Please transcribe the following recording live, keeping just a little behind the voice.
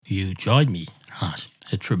you join me at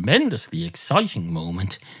a tremendously exciting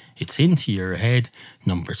moment. It's Into Your Head,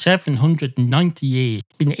 number 798.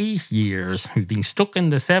 It's been 8 years. We've been stuck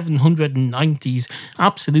in the 790s.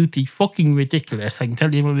 Absolutely fucking ridiculous. I can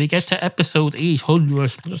tell you, when we get to episode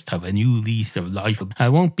 800, I'll just have a new lease of life. I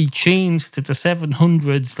won't be chained to the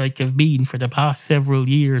 700s like I've been for the past several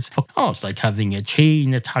years. Oh, it's like having a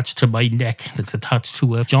chain attached to my neck that's attached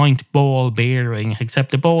to a giant ball bearing,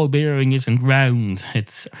 except the ball bearing isn't round.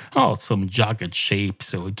 It's some jagged shape,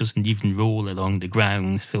 so it doesn't even roll along the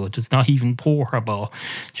ground. So it's not even portable.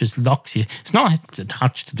 It just locks you. It's not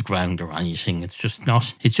attached to the ground or anything. It's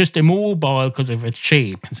just immobile because of its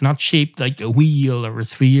shape. It's not shaped like a wheel or a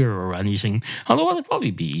sphere or anything. Although it'd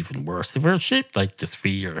probably be even worse if it were shaped like a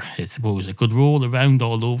sphere. I suppose it could roll around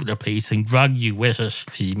all over the place and drag you with it.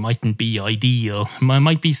 It mightn't be ideal. It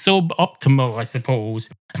might be suboptimal, I suppose.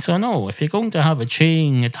 So no, if you're going to have a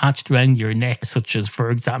chain attached around your neck, such as, for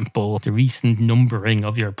example, the recent numbering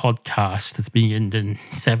of your podcast that's been in the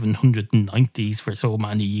 790s for so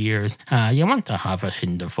many years, you want to have it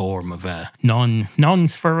in the form of a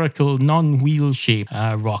non-spherical, non-wheel-shaped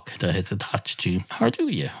rock that is attached to. Or do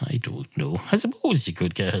you? I don't know. I suppose you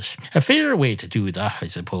could get it. A fair way to do that, I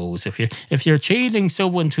suppose. If you're chaining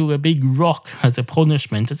someone to a big rock as a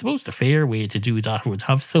punishment, I suppose the fair way to do that would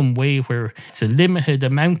have some way where it's a limited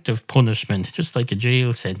amount of punishment, just like a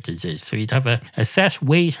jail sentence is. So you'd have a set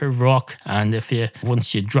weight of rock, and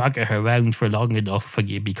once you drag it around for long enough, or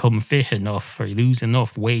you become fit enough, or you lose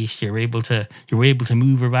enough weight, you're able to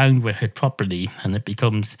move around with it properly, and it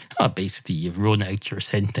becomes basically you've run out your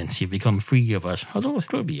sentence. You become free of it, although it'll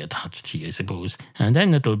still be attached to you, I suppose. And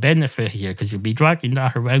then it'll benefit you because you'll be dragging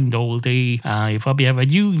that around all day. You probably have a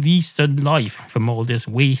new lease on life from all this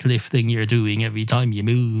weightlifting you're doing every time you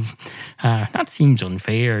move. That seems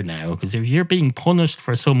unfair now, because if you're being punished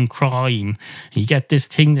for some crime, you get this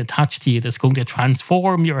thing attached to you that's going to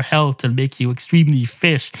transform your health and make you extremely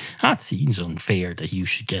fit. That seems unfair that you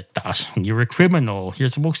should get that. You're a criminal. You're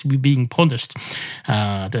supposed to be being punished.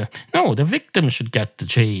 The victim should get the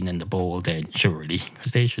chain and the ball then, surely,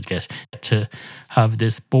 because they should get to have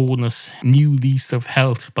this bonus new lease of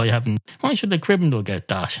health by having... Why should the criminal get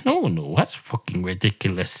that? No, that's fucking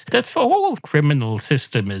ridiculous. That whole criminal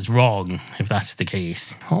system is wrong, if that's the case.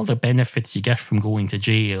 All the benefits you get from going to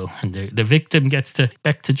jail, and the victim gets to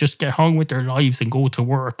just get on with their lives and go to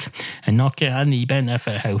work and not get any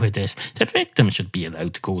benefit out of it. The victim should be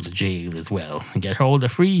allowed to go to jail as well and get all the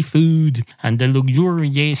free food and the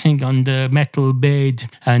luxuriating on the metal bed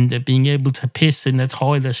and being able to piss in a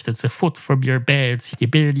toilet that's a foot from your bed. You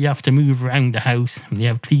barely have to move around the house, and you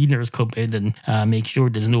have cleaners come in and make sure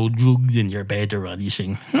there's no drugs in your bed or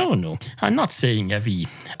anything. No. I'm not saying every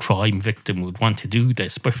crime victim would want to do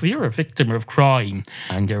this, but if you're a victim of crime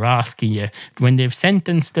and they're asking you, when they've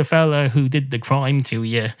sentenced the fella who did the crime to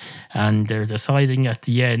you, and they're deciding at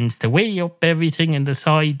the end to weigh up everything and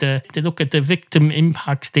decide to look at the victim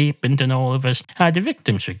impact statement and all of it, the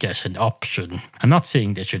victim should get an option. I'm not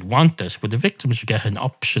saying they should want it, but the victim should get an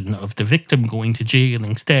option of the victim going to jail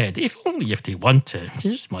instead, if only if they want to. They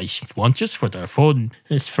just might want, just for their fun,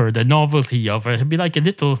 just for the novelty of it. It'd be like a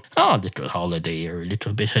little holiday, or a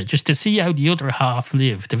little bit, just to see how the other half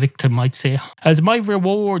live. The victim might say, as my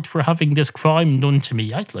reward for having this crime done to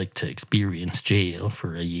me, I'd like to experience jail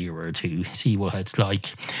for a year or two, see what it's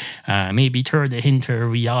like. Maybe turn it into a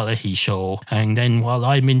reality show, and then while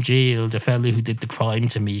I'm in jail, the fella who did the crime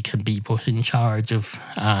to me can be put in charge of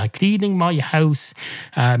cleaning my house,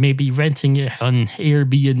 maybe renting it on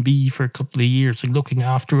Airbnb for a couple of years and looking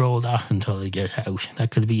after all that until I get out.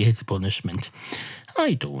 That could be his punishment.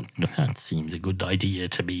 I don't know. That seems a good idea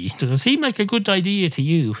to me. Does it seem like a good idea to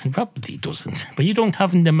you? It probably doesn't. But you don't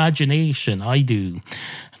have an imagination. I do.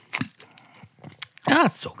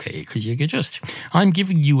 That's okay, because you could I'm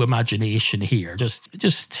giving you imagination here.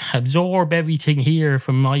 Just absorb everything here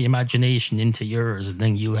from my imagination into yours, and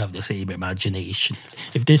then you'll have the same imagination.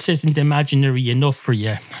 If this isn't imaginary enough for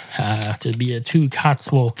you, there'll be two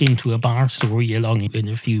cats walk into a bar story along in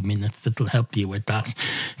a few minutes that'll help you with that.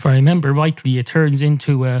 If I remember rightly, it turns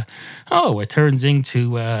into a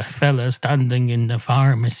fella standing in the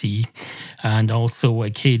pharmacy, and also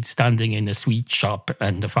a kid standing in a sweet shop,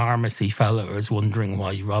 and the pharmacy fella is wondering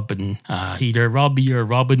why either Robbie or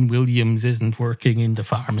Robin Williams isn't working in the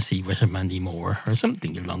pharmacy with him anymore, or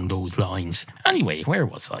something along those lines. Anyway, where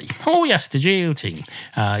was I? Oh yes, the jail thing.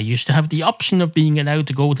 You used to have the option of being allowed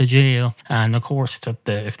to go to jail, and of course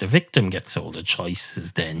if the victim gets all the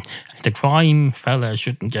choices, then the crime fella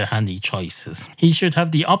shouldn't get any choices. He should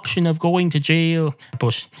have the option of going to jail,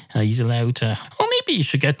 but he's allowed to, maybe you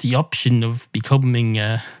should get the option of becoming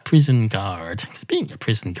a prison guard. Because being a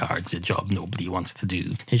prison guard is a job nobody wants to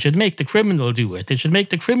do. They should make the criminal do it. They should make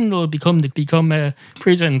the criminal become a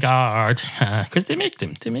prison guard. Because they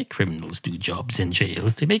make criminals do jobs in jail.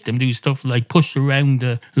 They make them do stuff like push around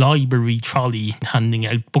the library trolley, handing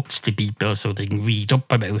out books to people so they can read up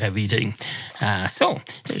about everything. So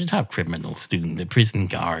they should have criminals doing the prison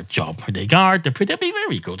guard job. Where they guard they'll be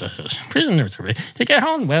very good at it. Prisoners they get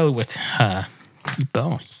on well with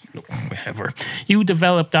people. Whatever. You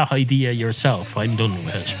developed that idea yourself. I'm done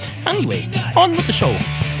with it. Anyway, on with the show.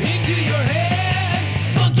 Into your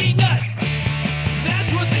head, monkey nuts.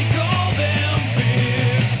 That's what they call them.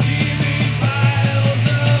 Big steaming piles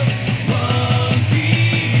of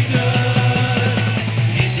monkey nuts.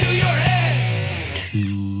 Into your head.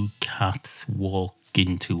 Two cats walk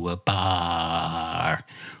into a bar.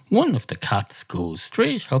 One of the cats goes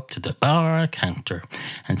straight up to the bar counter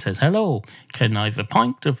and says, "Hello, can I have a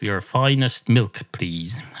pint of your finest milk,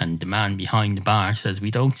 please?" And the man behind the bar says,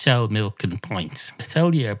 "We don't sell milk in pints. I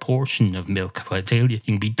sell you a portion of milk, but I tell you, you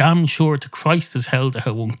can be damn sure to Christ as hell that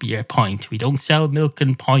it won't be a pint. We don't sell milk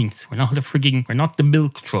in pints. We're not the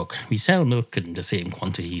milk truck. We sell milk in the same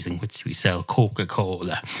quantities in which we sell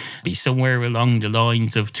Coca-Cola. Be somewhere along the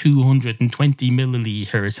lines of 220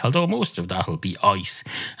 millilitres, although most of that will be ice.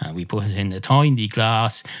 We put it in a tiny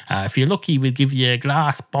glass. If you're lucky, we'll give you a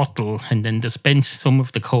glass bottle and then dispense some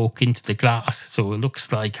of the Coke into the glass. So it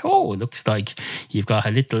looks like you've got a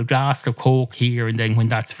little glass of Coke here, and then when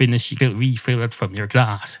that's finished, you can refill it from your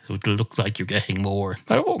glass. So it'll look like you're getting more.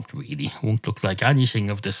 But it won't really. It won't look like anything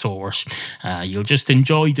of the sort. You'll just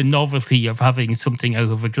enjoy the novelty of having something out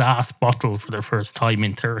of a glass bottle for the first time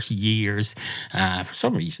in 30 years. For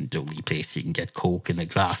some reason, the only place you can get Coke in a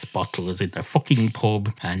glass bottle is in a fucking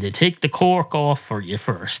pub. And they take the cork off for you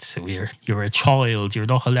first. So you're a child. You're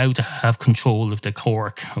not allowed to have control of the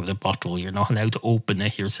cork of the bottle. You're not allowed to open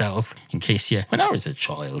it yourself. When I was a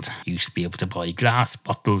child, you used to be able to buy glass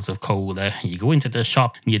bottles of cola. You go into the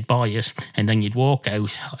shop and you'd buy it, and then you'd walk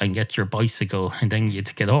out and get your bicycle, and then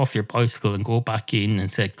you'd get off your bicycle and go back in and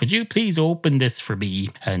say, "Could you please open this for me?"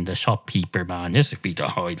 And the shopkeeper, man, this would be the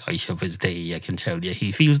highlight of his day, I can tell you.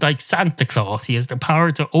 He feels like Santa Claus. He has the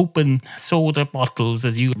power to open soda bottles,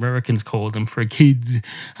 as you Americans call them, for kids.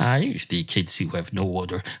 Usually kids who have no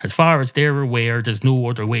other, as far as they're aware, there's no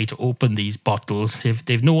other way to open these bottles. If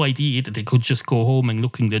they've no idea that they could just go home and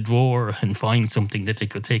look in the drawer and find something that they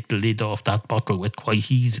could take the lid off that bottle with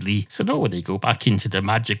quite easily. So now they go back into the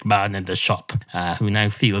magic man in the shop, who now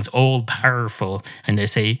feels all powerful, and they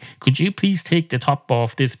say, "Could you please take the top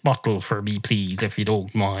off this bottle for me, please, if you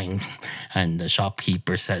don't mind?" And the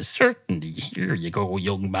shopkeeper says, "Certainly. Here you go,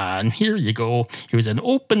 young man. Here you go. Here's an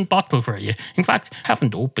open bottle for you. In fact, I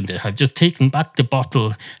haven't opened it. I've just taken back the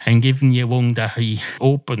bottle and given you one that I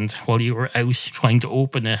opened while you were out trying to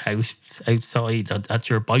open a house outside at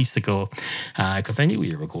your bicycle, because I knew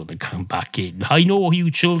you were going to come back in. I know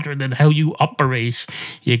you children and how you operate.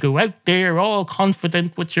 You go out there all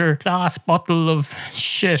confident with your glass bottle of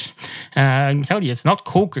shit. I can tell you, it's not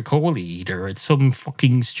Coca-Cola either. It's some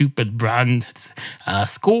fucking stupid brand. It's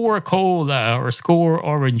Score Cola or Score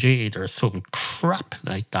Orangeade or some crap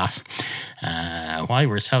like that. Why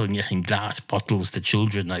we're selling it in glass bottles to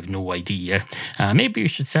children, I've no idea. Maybe you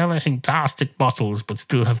should sell it in plastic bottles but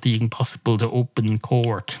still have the impossible to open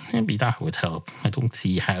cork. Maybe that would help. I don't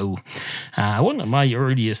see how. One of my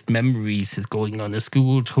earliest memories is going on a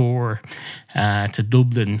school tour to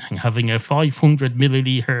Dublin and having a 500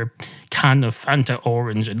 milliliter can of Fanta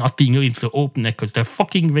Orange and not being able to open it because the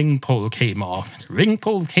fucking ring pull came off. The ring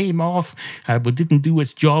pull came off but didn't do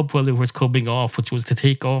its job while it was coming off, which was to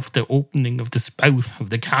take off the opening of the spout of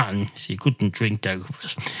the can, so you couldn't drink out of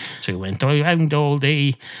it. So I went around all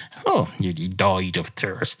day. Nearly died of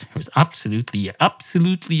thirst. It was absolutely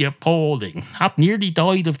appalling. Nearly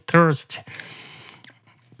died of thirst.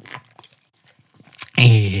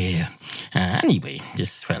 Anyway,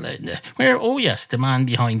 this fella the man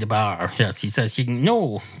behind the bar. Yes, he says, you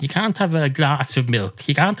can't have a glass of milk.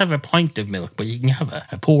 You can't have a pint of milk, but you can have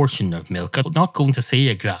a portion of milk. I'm not going to say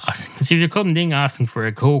a glass. Because if you're coming in asking for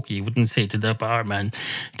a Coke, you wouldn't say to the barman,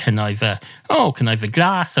 can I have a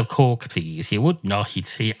glass of Coke, please? You would not. He'd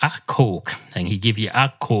say a Coke. And he'd give you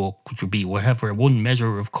a Coke, which would be whatever one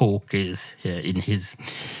measure of Coke is in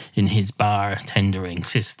his bar tendering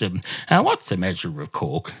system. What's the measure of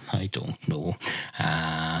Coke? I don't don't know.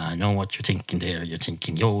 I know what you're thinking there. You're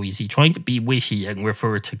thinking, oh, is he trying to be witty and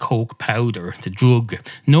refer to coke powder, the drug?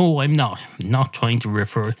 No, I'm not. I'm not trying to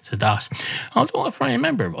refer to that. Although, if I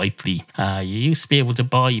remember rightly, you used to be able to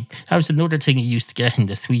buy, that was another thing you used to get in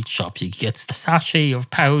the sweet shops. You could get a sachet of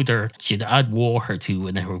powder that you'd add water to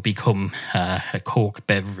and it would become a coke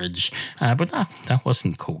beverage. But that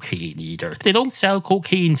wasn't cocaine either. They don't sell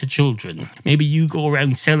cocaine to children. Maybe you go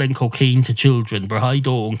around selling cocaine to children, but I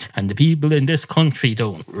don't. And the people in this country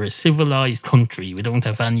don't. We're a civilized country. We don't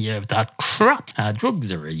have any of that crap.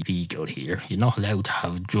 Drugs are illegal here. You're not allowed to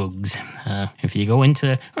have drugs. If you go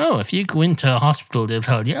into a hospital, they'll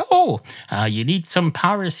tell you, you need some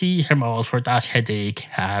paracetamol for that headache,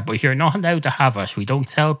 but you're not allowed to have it. We don't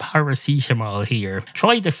sell paracetamol here.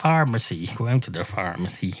 Try the pharmacy. Go out to the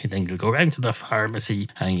pharmacy, and then you'll go around to the pharmacy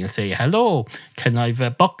and you'll say, hello, can I have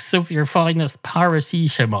a box of your finest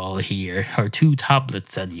paracetamol here, or 2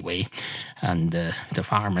 tablets anyway? And the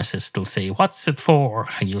pharmacist will say, what's it for?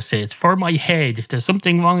 And you'll say, it's for my head. There's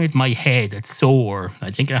something wrong with my head. It's sore. I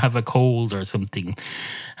think I have a cold or something.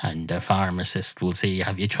 And the pharmacist will say,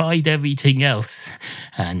 have you tried everything else?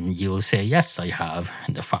 And you'll say, yes, I have.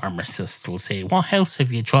 And the pharmacist will say, what else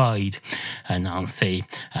have you tried? And I'll say,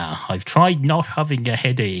 I've tried not having a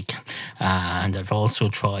headache. And I've also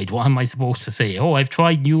tried, what am I supposed to say? I've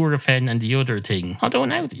tried Nurofen and the other thing. Although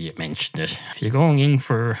now that you mentioned it, if you're going in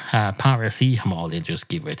for paracetamol, they just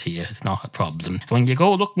give it to you. It's not a problem. When you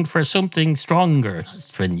go looking for something stronger,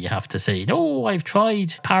 that's when you have to say, no, I've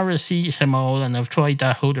tried paracetamol and I've tried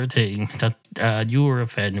that other thing, that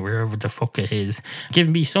Nurofen, wherever the fuck it is. Give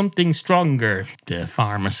me something stronger. The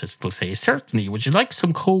pharmacist will say, certainly, would you like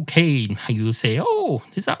some cocaine? And you'll say,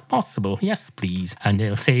 is that possible? Yes, please. And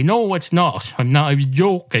they'll say, no, it's not. I was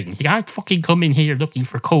joking. You can't fucking come in here looking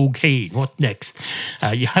for cocaine. What next?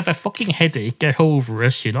 You have a fucking headache. Get over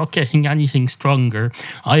it. You're not getting anything stronger.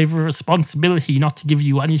 I have a responsibility not to give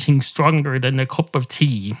you anything stronger than a cup of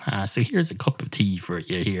tea. So here's a cup of tea for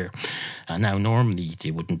you here. Now, normally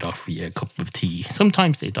they wouldn't offer you a cup of tea.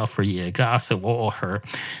 Sometimes they'd offer you a glass of water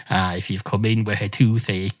if you've come in with a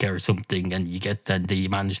toothache or something, and they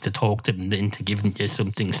manage to talk them into giving you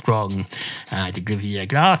something strong. They give you a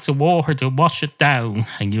glass of water to wash it down,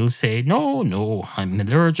 and you'll say, no, I'm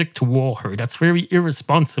allergic to water. That's very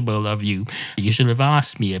irresponsible of you. You should have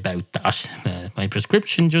asked me about that. My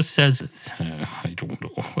prescription just says, I don't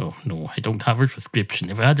know. Well, no, I don't have a prescription.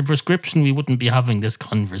 If I had a prescription, we wouldn't be having this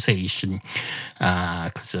conversation.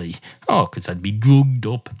 Because I'd be drugged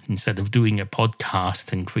up instead of doing a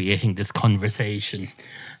podcast and creating this conversation.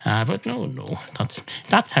 But no,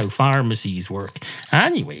 that's how pharmacies work.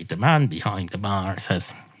 Anyway, the man behind the bar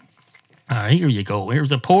says, here you go.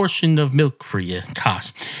 Here's a portion of milk for you,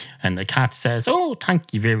 cat. And the cat says,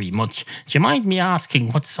 thank you very much. Do you mind me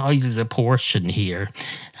asking what size is a portion here?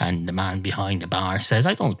 And the man behind the bar says,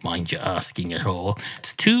 I don't mind you asking at all.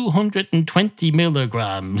 It's 220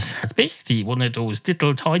 milligrams. It's basically one of those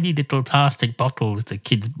tiny little plastic bottles that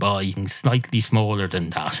kids buy, and slightly smaller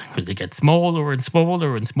than that. Because they get smaller and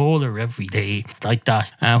smaller and smaller every day. It's like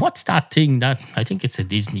that. What's that thing that, I think it's a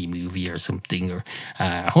Disney movie or something, or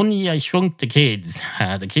Honey, I Shrunk the Kids.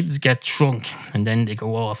 The kids get shrunk and then they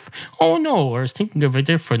go off. Oh no, I was thinking of a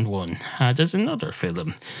different one. There's another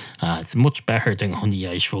film. It's much better than Honey,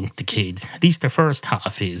 I Shrunk the Kids. At least the first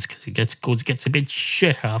half is, because it gets a bit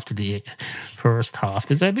shit after the first half.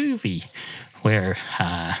 There's a movie where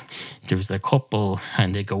there's a couple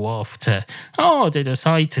and they go off to, they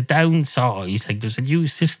decide to downsize. Like there's a new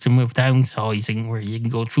system of downsizing where you can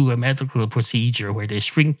go through a medical procedure where they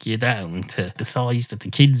shrink you down to the size that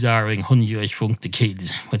the kids are in Honey, I Shrunk the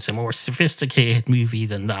Kids. It's a more sophisticated movie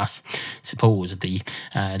than that, supposedly.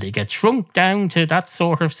 They get shrunk down to that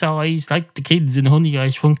sort of size, like the kids in Honey,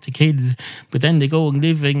 I Shrunk the Kids, but then they go and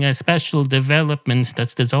live in a special development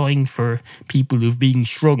that's designed for people who've been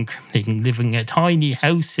shrunk. They can live in a tiny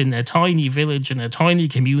house in a tiny village in a tiny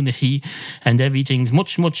community, and everything's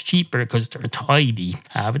much, much cheaper because they're tidy.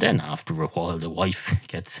 But then after a while, the wife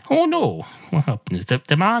gets, what happens?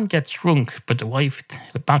 The man gets shrunk, but the wife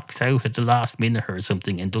backs out at the last minute or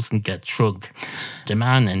something and doesn't get shrunk. The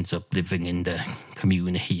man ends up living in the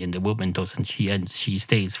community and the woman doesn't. She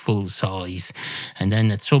stays full size, and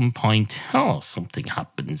then at some point something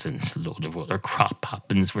happens and a load of other crap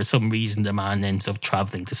happens. For some reason the man ends up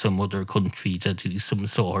travelling to some other country to do some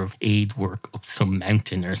sort of aid work up some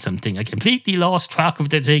mountain or something. I completely lost track of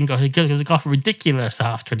the thing because it got ridiculous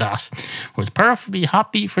after that. I was perfectly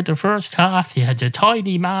happy for the first half. You had a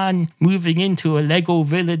tiny man moving into a Lego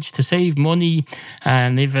village to save money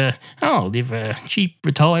and live a cheap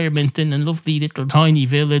retirement in a lovely little tiny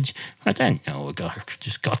village. But then, it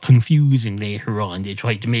just got confusing later on. They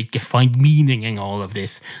tried to find meaning in all of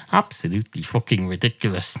this. Absolutely fucking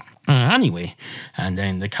ridiculous. Anyway, and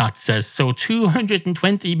then the cat says, so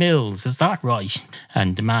 220 mils, is that right?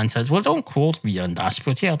 And the man says, well, don't quote me on that,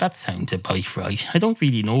 but yeah, that sounds about right. I don't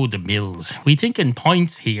really know the mils. We think in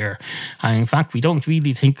points here, and in fact, we don't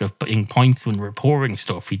really think in points when we're pouring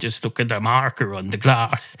stuff. We just look at the marker on the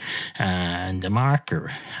glass, and the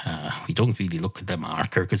marker, we don't really look at the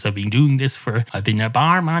marker, because I've been a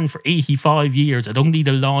barman for 85 years. I don't need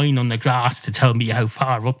a line on the glass to tell me how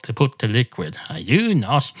far up to put the liquid. I do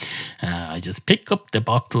not. I just pick up the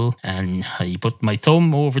bottle and I put my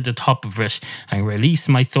thumb over the top of it and release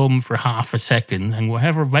my thumb for half a second, and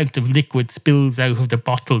whatever amount of liquid spills out of the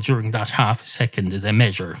bottle during that half a second is a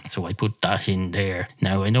measure. So I put that in there.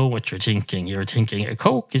 Now I know what you're thinking. You're thinking a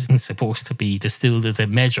Coke isn't supposed to be distilled as a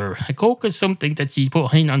measure. A Coke is something that you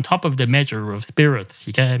put in on top of the measure of spirits.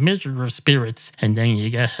 You get a measure of spirits and then you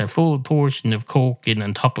get a full portion of Coke in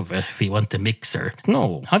on top of it if you want a mixer.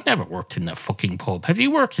 No, I've never worked in a fucking pub. Have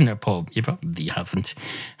you worked in a pub? You probably haven't.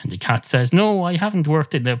 And the cat says, no, I haven't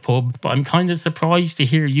worked in a pub, but I'm kind of surprised to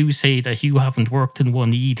hear you say that you haven't worked in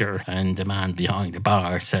one either. And the man behind the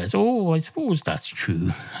bar says, oh, I suppose that's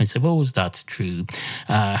true.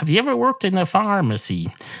 Have you ever worked in a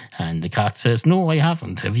pharmacy? And the cat says, no, I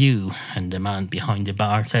haven't. Have you? And the man behind the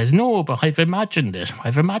bar says, no, but I've imagined it.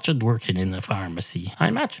 I've imagined working in a pharmacy. I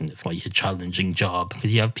imagine it's quite a challenging job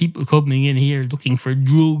because you have people coming in here looking for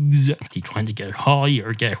drugs. They're trying to get high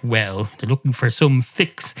or get well. They're looking for some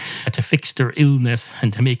fix to fix their illness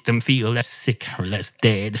and to make them feel less sick or less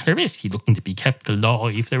dead. They're basically looking to be kept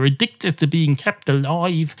alive. They're addicted to being kept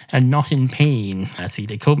alive and not in pain. See,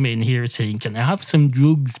 they come in here saying, can I have some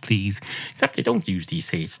drugs, please? Except they don't usually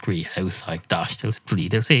say it straight out like that.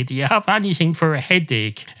 They'll say, do you have anything for a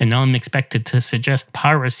headache? And I'm expected to suggest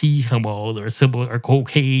paracetamol or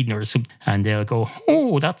cocaine or something. And they'll go,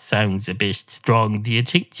 oh, that sounds a bit strong.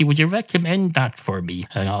 Would you recommend that for me?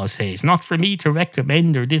 And I'll say, it's not for me to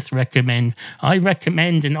recommend or disrecommend. I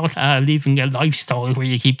recommend not living a lifestyle where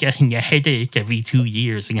you keep getting a headache every 2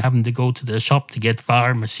 years and having to go to the shop to get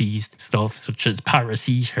pharmacies stuff such as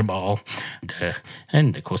paracetamol.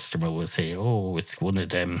 And the customer will say, oh, it's one of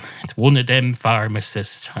them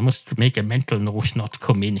pharmacists. I must make a mental note not to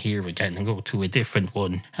come in here again and go to a different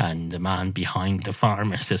one. And the man behind the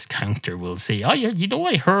pharmacist counter will say, oh,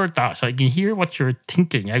 I heard that. I can hear what you're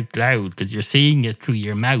thinking out loud because you're saying it through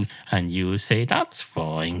your mouth. And you'll say, that's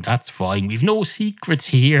fine. We've no secrets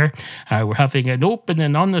here. We're having an open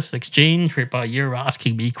and honest exchange whereby you're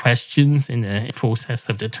asking me questions in the process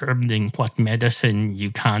of determining what medicine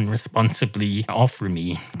you can responsibly offer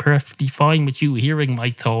me. Perfectly fine with you hearing my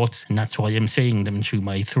thoughts, and that's why I'm saying them through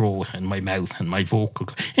my throat and my mouth and my vocal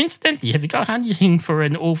cord. Incidentally, have you got anything for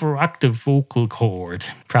an overactive vocal cord?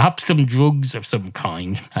 Perhaps some drugs of some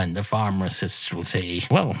kind? And the pharmacist will say,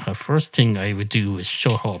 well, the first thing I would do is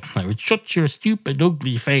shut up. I would shut your stupid,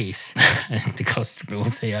 ugly face. And the customer will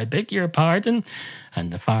say, I beg your pardon?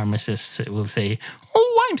 And the pharmacist will say,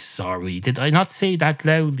 oh, I'm sorry, did I not say that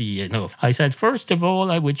loudly enough? I said, first of all,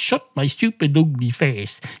 I would shut my stupid, ugly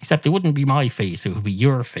face. Except it wouldn't be my face, it would be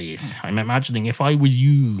your face. I'm imagining if I was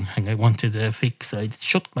you and I wanted a fix, I'd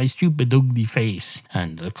shut my stupid, ugly face.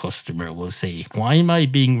 And the customer will say, why am I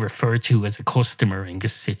being referred to as a customer in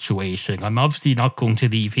this situation? I'm obviously not going to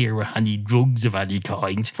leave here with any drugs of any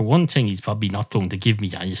kind. For one thing, he's probably not going to give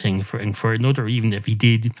me anything. And for another, even if he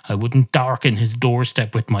did, I wouldn't darken his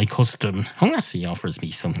doorstep with my custom. Unless he offers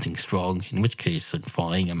me something strong, in which case I'm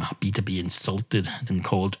fine. I'm happy to be insulted and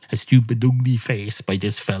called a stupid ugly face by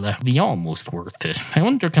this fella. It'd be almost worth it. I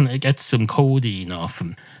wonder, can I get some codeine off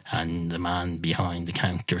him? And the man behind the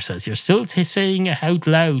counter says, you're still saying it out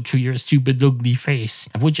loud through your stupid ugly face.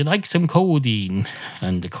 Would you like some codeine?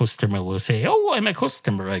 And the customer will say, oh, I'm a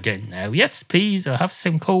customer again now. Yes, please, I'll have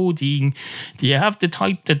some codeine. Do you have the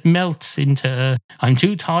type that melts into... I'm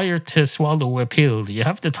too tired to swallow a pill. Do you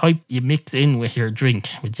have the type you mix in with your drink?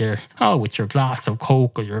 With your glass of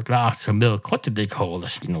Coke or your glass of milk? What did they call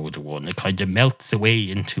it? You know, the one that kind of melts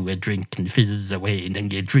away into a drink and fizzes away and then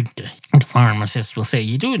you drink it. And the pharmacist will say,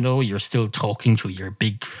 you do know you're still talking to your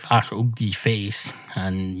big, fat, ugly face.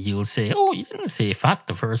 and you'll say, "Oh, you didn't say fat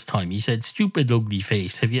the first time. You said stupid, ugly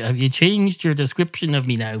face. Have you changed your description of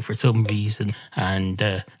me now for some reason?" And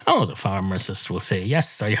the pharmacist will say,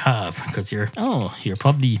 "Yes, I have, because you're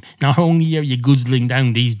probably not only are you guzzling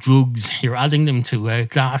down these drugs, you're adding them to a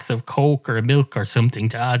glass of Coke or milk or something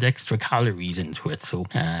to add extra calories into it. So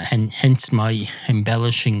hence my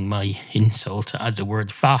embellishing my insult to add the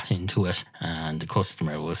word fat into it." And the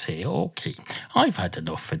customer will say, "Okay, I've had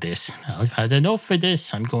enough of this.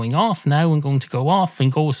 I'm going off now. I'm going to go off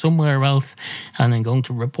and go somewhere else, and I'm going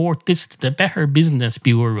to report this to the Better Business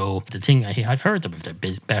Bureau." The thing I've heard of the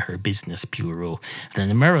Better Business Bureau, it's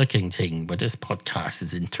an American thing, but this podcast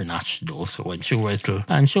is international, so I'm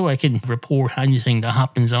sure I can report anything that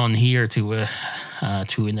happens on here to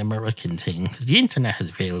an American thing, because the internet is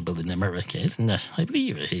available in America, isn't it? I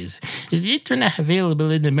believe it is. Is the internet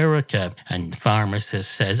available in America? And the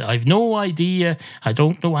pharmacist says, "I've no idea. I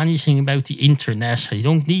don't know anything about the internet. You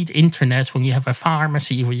don't need internet when you have a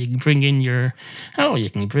pharmacy where you can bring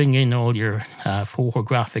in all your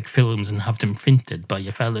photographic films and have them printed by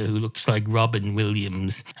a fellow who looks like Robin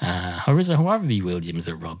Williams, or is it Harvey Williams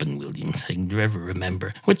or Robin Williams? I can never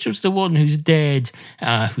remember. Which was the one who's dead,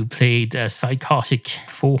 who played a psychotic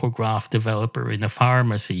photograph developer in a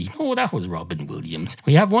pharmacy? Oh, that was Robin Williams.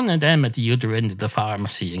 We have one of them at the other end of the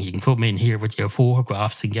pharmacy, and you can come in here with your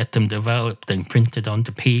photographs and get them developed and printed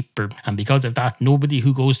onto paper. And because of that, nobody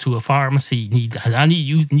who goes to a pharmacy has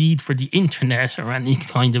any need for the internet or any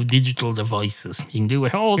kind of digital devices. You can do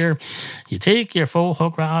it all here. You take your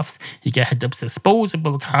photographs, you get a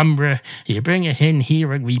disposable camera, you bring it in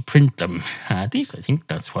here and we print them. At least I think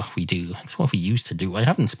that's what we do. That's what we used to do. I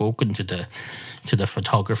haven't spoken to the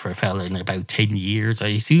photographer fella in about 10 years. I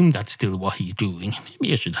assume that's still what he's doing.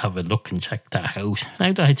 Maybe I should have a look and check that out.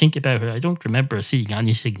 Now that I think about it, I don't remember seeing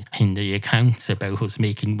anything in the accounts about us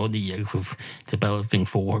making money out of developing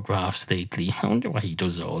photographs lately. I wonder what he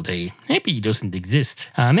does all day. Maybe he doesn't exist.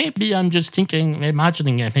 Maybe I'm just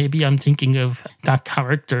imagining it. Maybe I'm thinking of that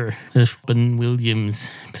character that Robin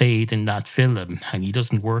Williams played in that film, and he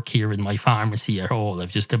doesn't work here in my pharmacy at all.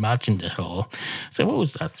 I've just imagined it all.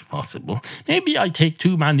 Suppose that's possible. Maybe I take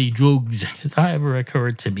too many drugs. Has that ever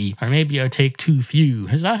occurred to me? Or maybe I take too few.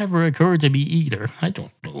 Has that ever occurred to me either? I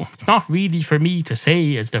don't know. It's not really for me to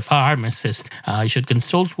say as the pharmacist. I should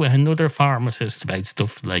consult with another pharmacist about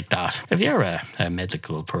stuff like that. If you're a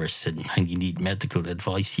medical person and you need medical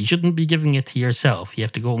advice, you shouldn't be giving it to yourself. You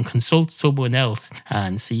have to go and consult someone else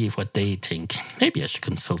and see what they think. Maybe I should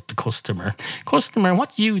consult the customer. "Customer,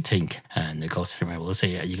 what do you think?" And the customer will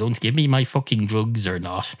say, "Are you going to give me my fucking drugs or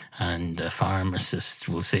not?" And the pharmacist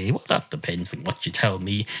will say, "Well, that depends on what you tell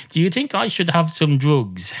me. Do you think I should have some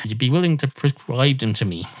drugs? Would you be willing to prescribe them to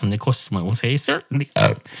me?" And the customer will say, "Certainly.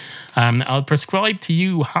 I'll prescribe to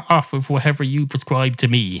you half of whatever you prescribe to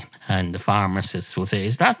me." And the pharmacist will say,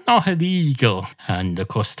 "Is that not illegal?" And the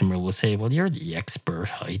customer will say, "Well, you're the expert.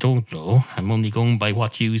 I don't know. I'm only going by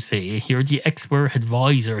what you say. You're the expert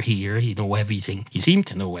advisor here. You know everything. You seem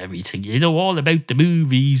to know everything. You know all about the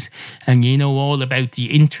movies, and you know all about the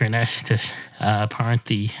internet that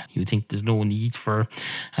apparently you think there's no need for,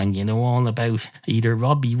 and you know all about either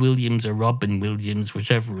Robbie Williams or Robin Williams,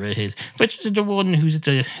 whichever it is. Which is the one who's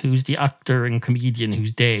the actor and comedian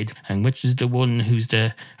who's dead, and which is the one who's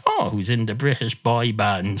in the British boy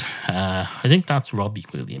band? I think that's Robbie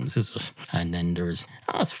Williams, is it? And then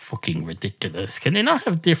that's fucking ridiculous. Can they not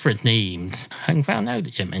have different names? I found out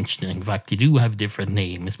that you mentioned it. In fact, they do have different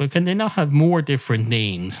names, but can they not have more different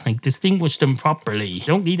names? Like, distinguish them properly. You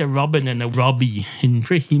don't need a Robin and a Robbie in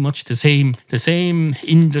pretty much the same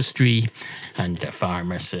industry. And the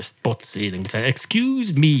pharmacist butts in and says,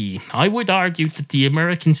 "Excuse me, I would argue that the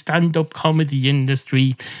American stand-up comedy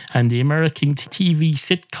industry and the American TV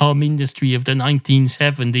sitcom industry of the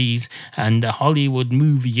 1970s and the Hollywood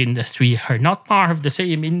movie industry are not part of the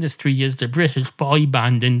same industry as the British boy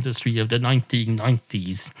band industry of the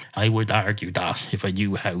 1990s. I would argue that if I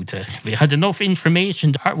had enough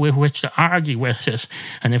information with which to argue with it,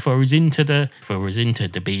 and if I was into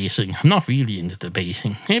debating. I'm not really into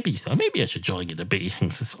debating. Maybe so. Maybe I should join a debating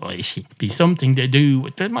society. Be something to do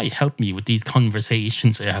that might help me with these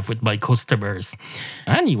conversations I have with my customers.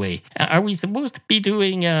 Anyway, are we supposed to be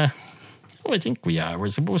doing I think we are. We're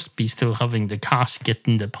supposed to be still having the cat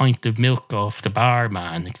getting the pint of milk off the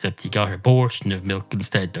barman, except he got a portion of milk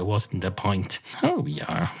instead. There wasn't a pint. Oh, we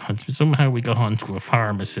are. And somehow we got on to a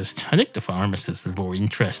pharmacist. I think the pharmacist is more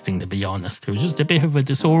interesting, to be honest. It was just a bit of a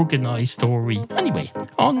disorganized story. Anyway,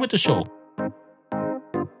 on with the show.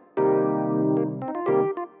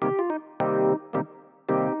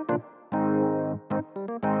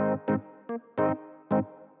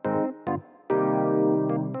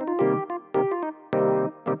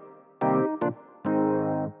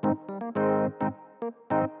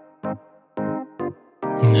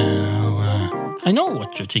 I know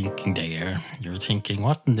what you're thinking there. You're thinking,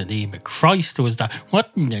 what in the name of Christ was that?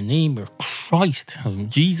 What in the name of Christ,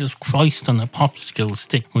 Jesus Christ on a popsicle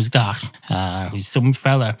stick was that? Was some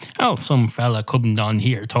fella coming on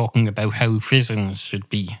here talking about how prisons should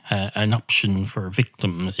be an option for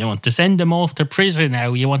victims. You want to send them off to prison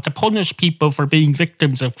now. You want to punish people for being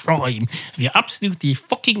victims of crime. Have you absolutely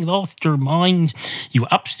fucking lost your mind? You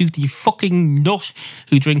absolutely fucking nut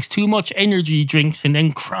who drinks too much energy drinks and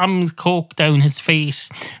then crams coke down his face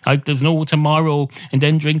like there's no tomorrow, and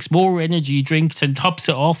then drinks more energy drinks and tops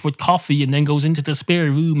it off with coffee and then goes into the spare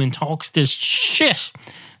room and talks this shit.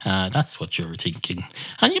 That's what you're thinking.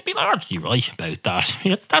 And you'd be largely right about that.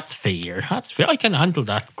 That's fair. That's fair. I can handle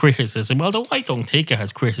that criticism, although I don't take it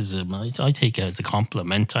as criticism. I take it as a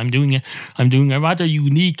compliment. I'm doing a rather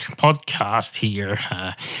unique podcast here,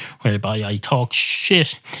 whereby I talk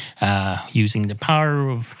shit using the power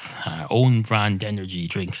of own brand energy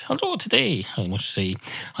drinks. Although today, I must say,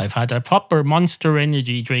 I've had a proper Monster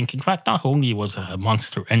energy drink. In fact, not only was it a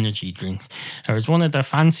Monster energy drink, it was one of the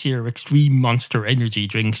fancier extreme Monster energy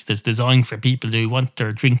drinks that's designed for people who want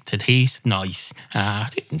their drink to taste nice. I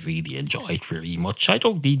didn't really enjoy it very much. I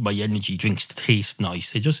don't need my energy drinks to taste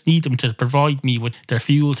nice. I just need them to provide me with the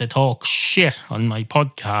fuel to talk shit on my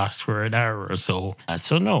podcast for an hour or so.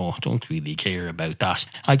 So no, don't really care about that.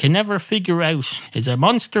 I can never figure out, is a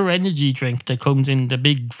Monster energy drink that comes in the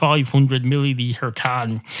big 500 milliliter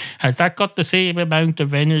can, has that got the same amount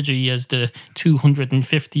of energy as the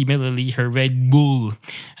 250 milliliter Red Bull?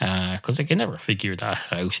 Because I can never figure that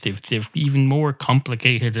out. They've even more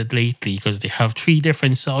complicated it lately because they have 3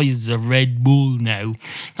 different sizes of Red Bull now.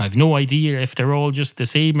 I've no idea if they're all just the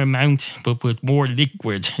same amount but with more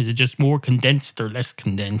liquid. Is it just more condensed or less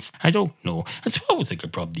condensed? I don't know. I suppose I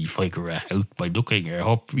could probably figure it out by looking it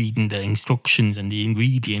up, reading the instructions and the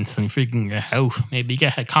ingredients and figuring it out. Maybe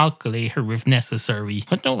get a calculator if necessary.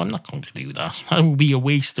 But no, I'm not going to do that. That would be a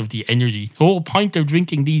waste of the energy. The whole point of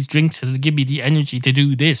drinking these drinks is to give me the energy to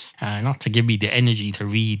do this, not to give me the energy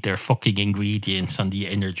to read their fucking ingredients on the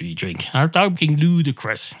energy drink. That would be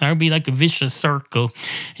ludicrous. That would be like a vicious circle.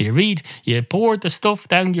 You pour the stuff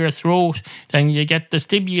down your throat, then you get the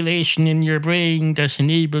stimulation in your brain that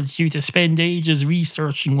enables you to spend ages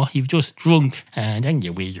researching what you've just drunk, and then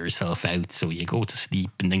you wear yourself out, so you go to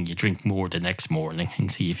sleep and then you drink more the next morning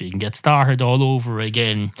and see if you can get started all over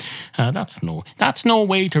again. That's no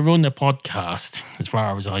way to run a podcast, as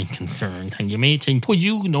far as I'm concerned. And you may think, what do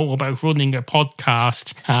you know about running a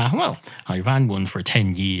podcast? Well, I ran one for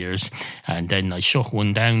 10 years, and then I shut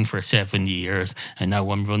one down for 7 years, and now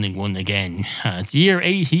I'm running one again. It's year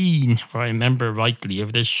 18, if I remember rightly,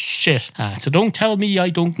 of this shit. So don't tell me I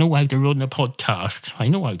don't know how to run a podcast. I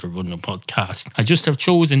know how to run a podcast. I just have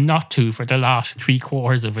chosen not to for the last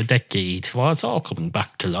 3/4 of a decade. Well, it's all coming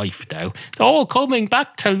back to life now. It's all coming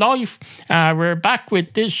back to life. We're back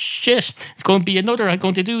with this shit. It's going to be I'm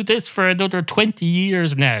going to do this for another 20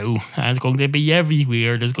 years now. It's going to be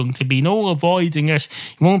everywhere. There's going to be no avoiding it.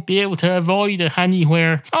 You won't be able to avoid it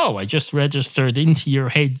anywhere. Oh, I just registered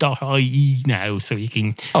intoyourhead.ie now, so you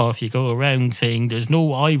can, if you go around saying there's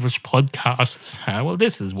no Irish podcasts, well,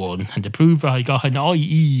 this is one. And to prove I got an IE,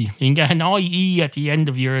 you can get an IE at the end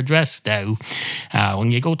of your address now.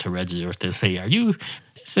 When you go to register, they say,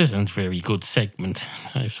 this isn't a very good segment.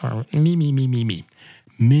 Sorry,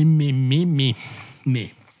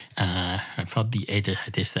 me. I'll probably edit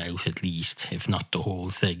this out at least, if not the whole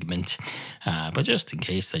segment. But just in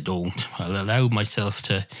case I don't, I'll allow myself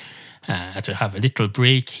to have a little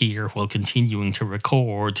break here while continuing to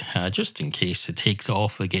record, just in case it takes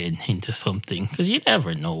off again into something, because you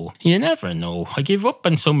never know. I give up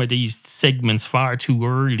on some of these segments far too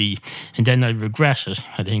early, and then I regret it.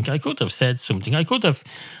 I think I could have said something. I could have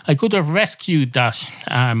rescued that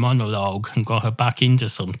monologue and got it back into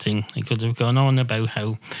something. I could have gone on about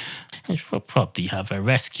how I should probably have a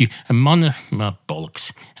rescue.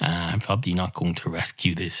 Bollocks. I'm probably not going to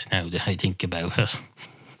rescue this now that I think about it.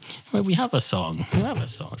 Well, we have a song.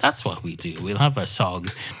 That's what we do. We'll have a song.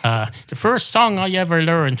 The first song I ever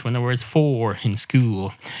learned when I was 4 in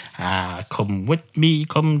school. Come with me,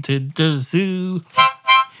 come to the zoo.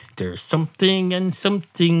 There's something and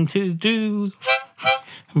something to do.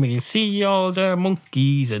 We'll see all the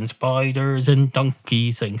monkeys and spiders and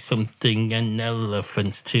donkeys and something and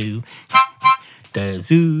elephants too. The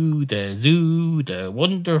zoo, the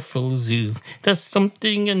wonderful zoo. There's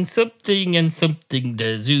something and something and something,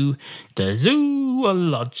 the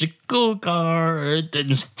zoological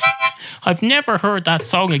gardens. I've never heard that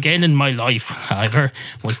song again in my life. I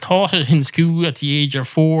was taught it in school at the age of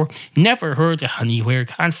 4. Never heard it anywhere.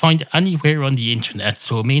 Can't find it anywhere on the internet,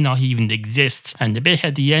 so it may not even exist. And the bit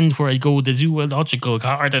at the end where I go the zoological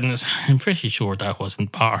gardens, I'm pretty sure that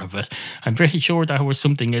wasn't part of it. I'm pretty sure that was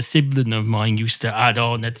something a sibling of mine used to add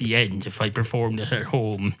on at the end if I performed it at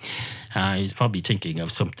home. He's probably thinking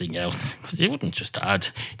of something else, because they wouldn't just add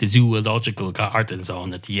the zoological gardens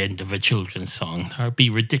on at the end of a children's song. That would be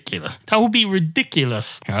ridiculous. That would be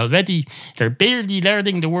ridiculous. Already, they're barely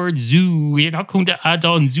learning the word zoo. You're not going to add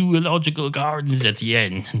on zoological gardens at the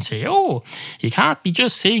end and say, oh, you can't be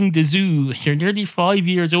just saying the zoo. You're nearly 5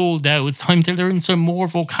 years old now. It's time to learn some more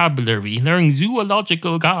vocabulary. Learn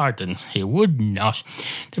zoological gardens. It would not.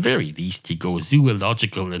 At the very least, you go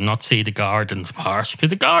zoological and not say the gardens part, because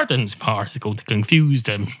the gardens part is going to confuse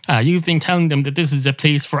them. You've been telling them that this is a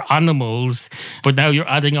place for animals, but now you're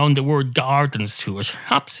adding on the word gardens to it.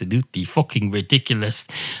 Absolutely fucking ridiculous.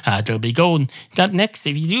 They'll be going, that next,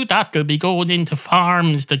 if you do that, they'll be going into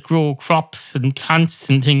farms that grow crops and plants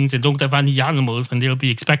and things and don't have any animals, and they'll be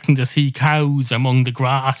expecting to see cows among the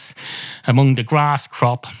grass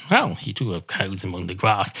crop. Well, you do have cows among the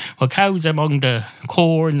grass. Well, cows among the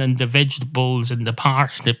corn and the vegetables and the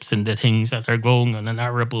parsnips and the things that are grown on an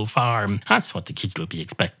arable farm. That's what the kids will be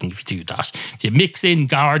expecting if you do that. You mix in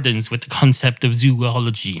gardens with the concept of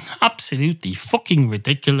zoology. Absolutely fucking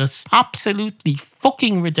ridiculous. Absolutely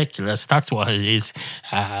fucking ridiculous. That's what it is.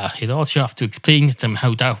 You'd also have to explain to them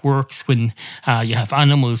how that works when you have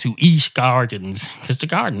animals who eat gardens. Because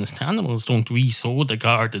the animals don't resow the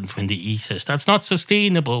gardens when they eat it. That's not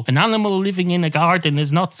sustainable. An animal living in a garden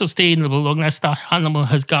is not sustainable unless that animal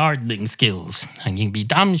has gardening skills. And you can be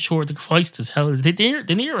damn sure the Christ as hell is the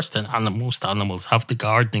nearest an animal. Most animals have the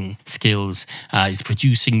gardening skills, is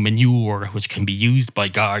producing manure, which can be used by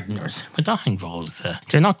gardeners. But that involves,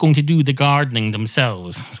 they're not going to do the gardening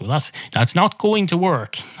themselves. So that's not going to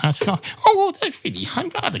work. That's not, I'm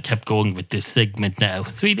glad I kept going with this segment now.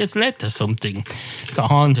 It's led to something.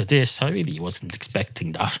 Got on to this. I really wasn't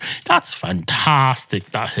expecting that. That's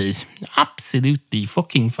fantastic. That is absolutely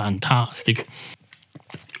fucking fantastic.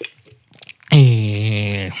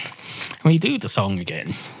 We do the song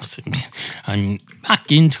again. I'm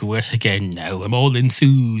back into it again now. I'm all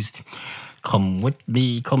enthused. Come with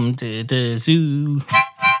me, come to the zoo.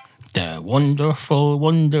 The wonderful,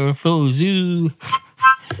 wonderful zoo.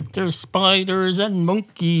 There's spiders and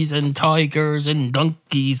monkeys and tigers and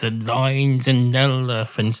donkeys and lions and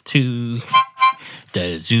elephants too.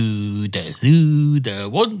 The zoo, the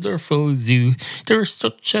wonderful zoo. There's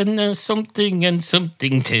such something and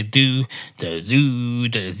something to do. The zoo,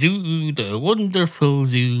 the wonderful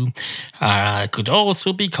zoo. Could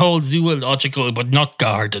also be called zoological, but not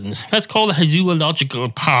gardens. Let's call it a zoological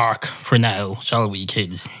park for now, shall we,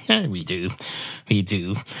 kids? Yeah, we do.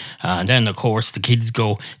 And then, of course, the kids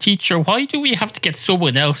go, Teacher, why do we have to get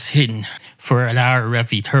someone else in for an hour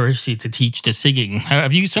every Thursday to teach the singing?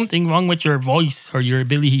 Have you something wrong with your voice or your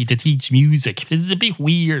ability to teach music? This is a bit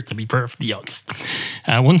weird, to be perfectly honest.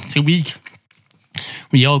 Once a week,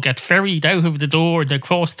 we all get ferried out of the door and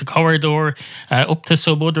across the corridor up to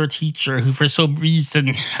some other teacher who for some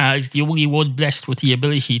reason is the only one blessed with the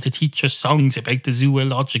ability to teach us songs about the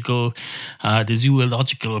zoological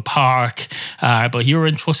park. But you're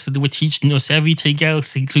entrusted with teaching us everything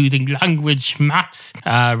else, including language, maths,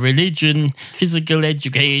 religion, physical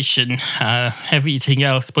education, everything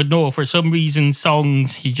else. But no, for some reason,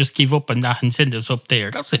 songs, you just give up on that and send us up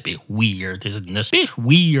there. That's a bit weird, isn't it? A bit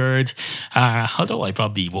weird. Although I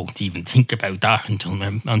probably won't even think about that until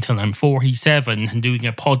I'm 47 and doing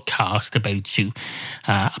a podcast about you.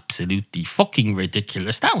 Absolutely fucking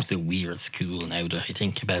ridiculous. That was a weird school now that I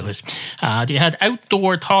think about it. They had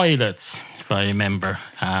outdoor toilets, if I remember.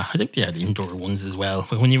 I think they had indoor ones as well.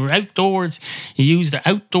 But when you were outdoors, you used the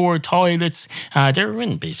outdoor toilets. They were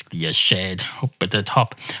in basically a shed up at the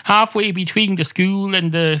top. Halfway between the school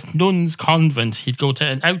and the nuns' convent, you'd go to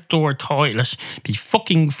an outdoor toilet, be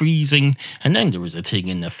fucking freezing, and then there was a thing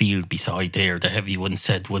in the field beside there that everyone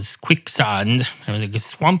said was quicksand, like a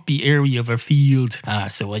swampy area of a field.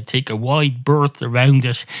 So I'd take a wide berth around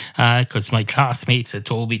it, because my classmates had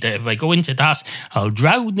told me that if I go into that, I'll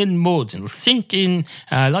drown in mud and sink in,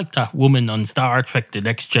 like that woman on Star Trek The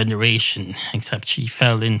Next Generation, except she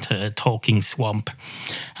fell into a talking swamp.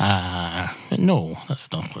 No,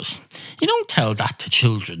 that's not what... You don't tell that to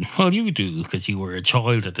children. Well, you do, because you were a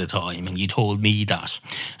child at the time and you told me that.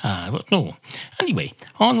 But no. Anyway,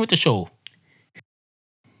 on with the show.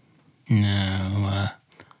 Now,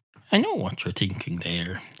 I know what you're thinking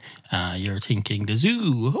there. You're thinking the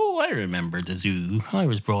zoo. Oh, I remember the zoo. I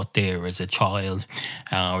was brought there as a child.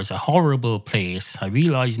 It was a horrible place. I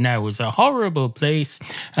realise now it was a horrible place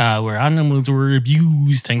where animals were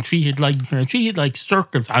abused and treated like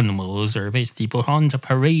circus animals, or basically put on to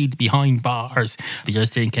parade behind bars. But you're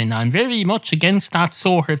thinking, I'm very much against that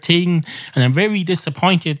sort of thing, and I'm very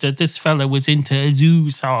disappointed that this fella was into a zoo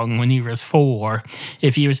song when he was 4.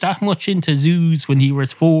 If he was that much into zoos when he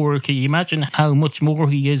was 4, can you imagine how much more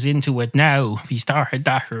he is into it now? If he started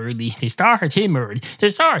that early, they started him early. They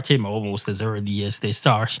start him almost as early as they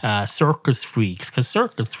start circus freaks, because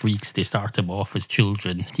circus freaks, they start them off as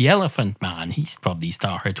children. The Elephant Man, he's probably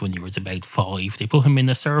started when he was about 5. They put him in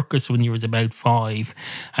a circus when he was about 5,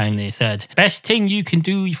 and they said, best thing you can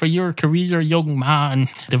do for your career, young man,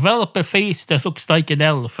 develop a face that looks like an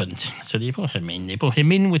elephant. So they put him in. They put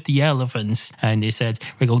him in with the elephants, and they said,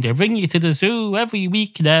 we're going to bring you to the zoo every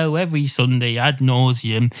week now, every Sunday ad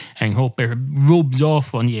nauseum, and hope it rubs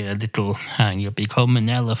off on you a little, and you'll become an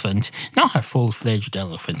elephant. Not a full-fledged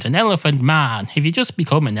elephant, an elephant man. If you just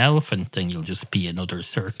become an elephant, then you'll just be another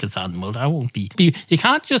circus animal. That won't be. You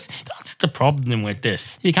can't just. That's the problem with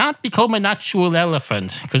this. You can't become an actual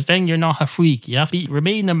elephant, because then you're not a freak. You have to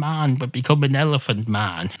remain a man, but become an elephant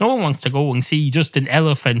man. No one wants to go and see just an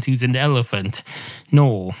elephant who's an elephant.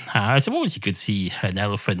 No. I suppose you could see an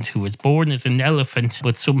elephant who was born as an elephant,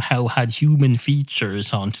 but somehow had human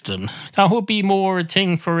features onto them. That would be more a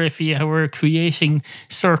thing for if you were creating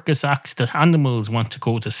circus acts that animals want to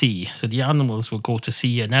go to see. So the animals would go to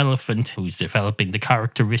see an elephant who's developing the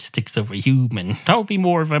characteristics of a human. That would be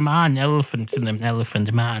more of a man elephant than an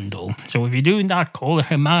elephant man, though. So if you're doing that, call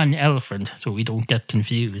it a man elephant, so we don't get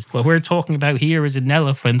confused. What we're talking about here is an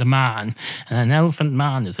elephant man, and an elephant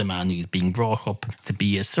man is a man who's being brought up to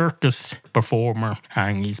be a circus performer,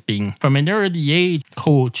 and he's being from an early age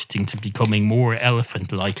coached into becoming more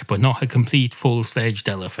elephant-like, but not a complete full-fledged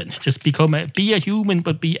elephant. Just be a human,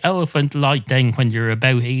 but be elephant-like. Then when you're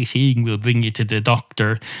about 18, we'll bring you to the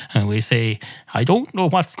doctor, and we say, I don't know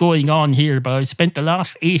what's going on here, but I've spent the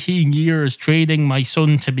last 18 years training my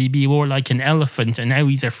son to be more like an elephant, and now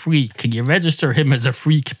he's a freak. Can you register him as a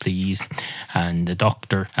freak, please? And the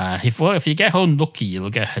doctor, if you get unlucky, you'll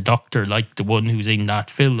get a doctor like the one who's in that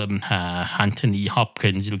film, Anthony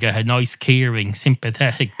Hopkins. You'll get a nice, caring,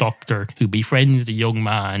 sympathetic doctor who befriends the young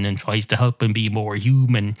man and tries to help him be more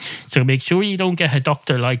human. So make sure you don't get a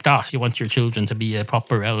doctor like that. You want your children to be a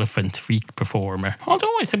proper elephant freak performer.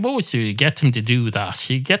 Although I suppose you get him to do that.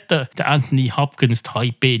 You get the Anthony Hopkins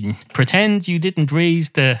type in. Pretend you didn't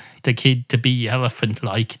raise the kid to be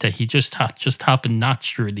elephant-like, that he just happened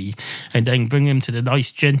naturally, and then bring him to the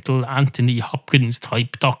nice, gentle Anthony Hopkins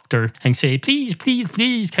type doctor and say, please,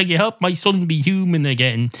 can you help my son be human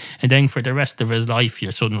again? And then for the rest of his life,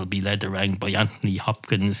 your son will be led around by Anthony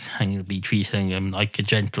Hopkins, and you'll be treating him like a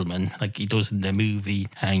gentleman, like he does in the movie,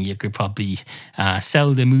 and you could probably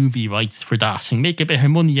sell the movie rights for that and make a bit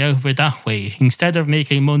of money out of it that way, instead of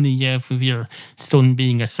making money out of your son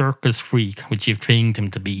being a circus freak, which you've trained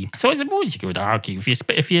him to be. So I suppose you could argue,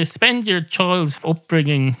 if you spend your child's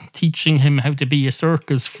upbringing teaching him how to be a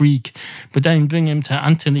circus freak, but then bring him to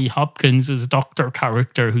Anthony Hopkins' doctor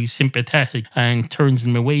character who's sympathetic and turns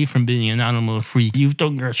him away from being an animal freak, you've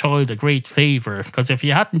done your child a great favour, because if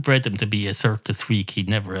you hadn't bred him to be a circus freak, he'd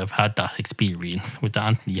never have had that experience with the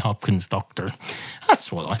Anthony Hopkins doctor.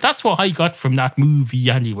 That's what I got from that movie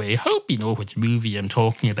anyway. I hope you know which movie I'm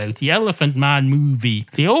talking about. The Elephant Man movie.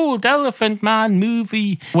 The old Elephant Man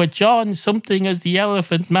movie with John something as the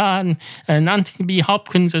Elephant Man and Anthony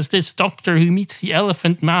Hopkins as this doctor who meets the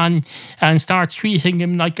Elephant Man and starts treating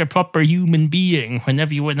him like a proper human being when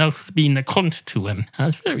everyone else is being a cunt to him.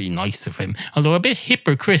 That's very nice of him. Although a bit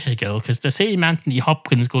hypocritical, because the same Anthony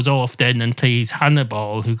Hopkins goes off then and plays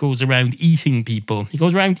Hannibal, who goes around eating people. He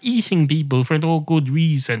goes around eating people for no good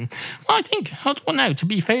reason. Well, I think, now, to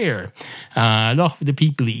be fair, a lot of the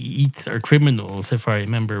people he eats are criminals, if I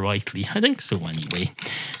remember rightly. I think so, anyway.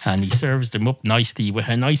 And he serves them up nicely with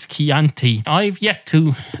a nice Chianti. I've yet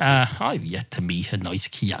to meet a nice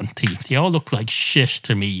Chianti. They all look like shit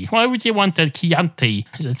to me. Why would you want a Chianti?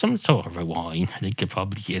 Is it some sort of a wine? I think it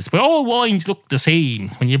probably is. But all wines look the same.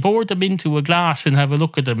 When you pour them into a glass and have a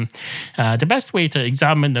look at them, the best way to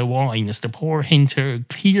examine a wine is to pour into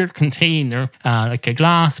a clear container, like a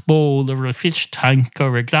glass bowl or a fish tank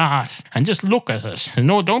or a glass, and just look at it.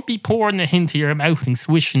 No, don't be pouring it into your mouth and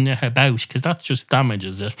swishing it about, because that just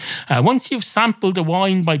damages does it. Once you've sampled the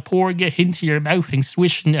wine by pouring it into your mouth and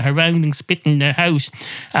swishing it around and spitting the house,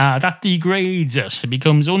 that degrades it. It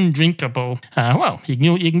becomes undrinkable. Well, you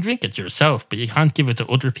can drink it yourself, but you can't give it to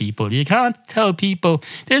other people. You can't tell people,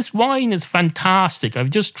 this wine is fantastic. I've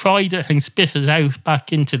just tried it and spit it out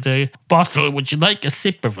back into the bottle. Would you like a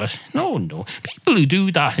sip of it? No. People who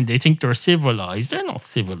do that and they think they're civilized, they're not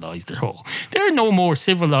civilized at all. They're no more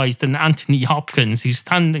civilized than Anthony Hopkins, who's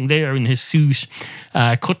standing there in his suit,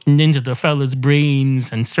 cutting into the fella's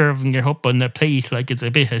brains and serving it up on a plate like it's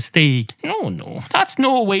a bit of steak. No. That's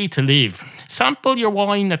no way to live. Sample your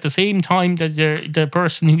wine at the same time that the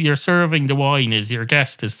person who you're serving the wine is, your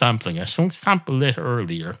guest is sampling it. Don't sample it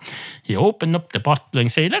earlier. You open up the bottle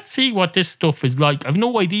and say, let's see what this stuff is like. I've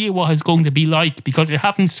no idea what it's going to be like because I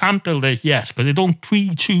haven't sampled it yet, because I don't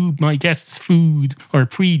pre-tube my guests' food or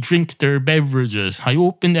pre-drink their beverages. I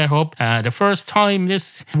open it up. The first time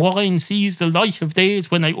this wine sees the light of day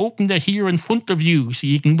is when I open it here in front of you, so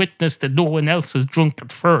you can witness that no one else has drunk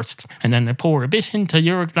it first. And then I pour a bit into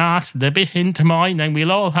your glass and a bit into mine, and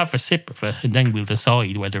we'll all have a sip of it, and then we'll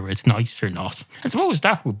decide whether it's nice or not. I suppose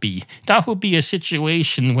that would be a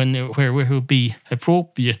situation where it would be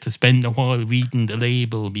appropriate to spend a while reading the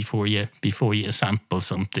label before you sample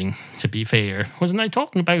something. To be fair, wasn't I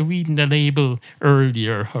talking about reading the label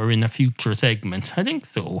earlier or in a future segment? I think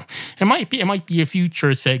so. It might be a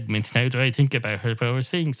future segment now that I think about it, but I was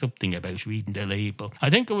saying something about reading the label. I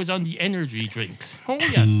think it was on the energy drinks. Oh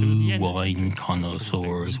yes, it was the energy wine drinks.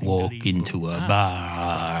 connoisseurs walk into a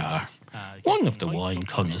bar. One of the wine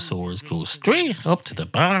connoisseurs goes straight up to the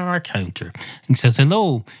bar counter and says,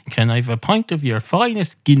 "Hello, can I have a pint of your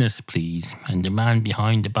finest Guinness, please?" And the man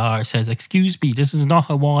behind the bar says, "Excuse me, this is not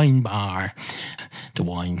a wine bar." The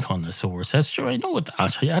wine connoisseur says, "Sure, I know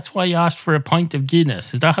that. That's why I asked for a pint of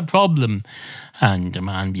Guinness. Is that a problem?" And the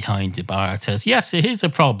man behind the bar says, "Yes, it is a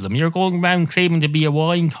problem. You're going around claiming to be a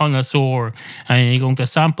wine connoisseur and you're going to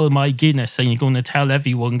sample my Guinness and you're going to tell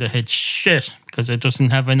everyone that it's shit because it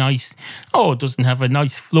doesn't have a nice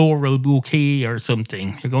floral bouquet or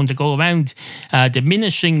something. You're going to go around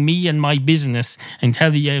diminishing me and my business and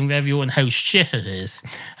telling everyone how shit it is."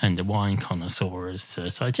 And the wine connoisseur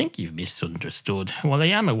says, "I think you've misunderstood. Well, I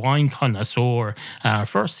am a wine connoisseur.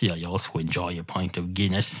 Firstly, I also enjoy a pint of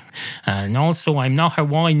Guinness. And also, I'm not a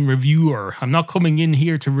wine reviewer. I'm not coming in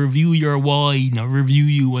here to review your wine or review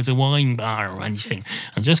you as a wine bar or anything.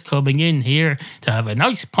 I'm just coming in here to have a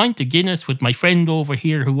nice pint of Guinness with my friend over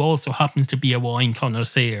here who also happens to be a wine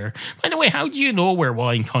connoisseur. By the way, how do you know we're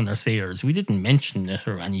wine connoisseurs? We didn't mention it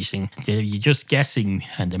or anything. You're just guessing."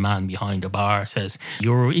 And the man behind the bar says,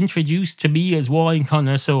 "You're introduced to me as wine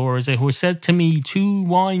connoisseurs. It was said to me 2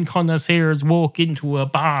 wine connoisseurs walk into a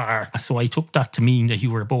bar. So I took that to mean that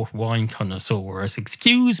you were both wine connoisseurs.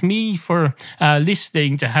 Excuse me for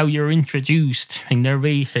listening to how you're introduced and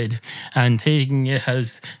narrated and taking it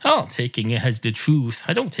as the truth.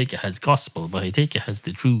 I don't take it as gospel, but I take it as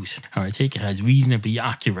the truth, or I take it as reasonably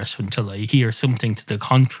accurate until I hear something to the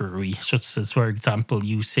contrary, such as, for example,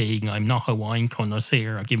 you saying I'm not a wine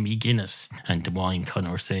connoisseur, give me Guinness." And the wine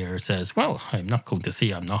connoisseur says, "Well, I'm not going to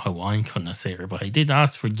say I'm not a wine connoisseur, but I did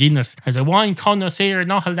ask for Guinness. As a wine connoisseur,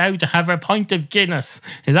 not allowed to have a pint of Guinness.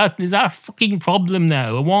 Is that a fucking problem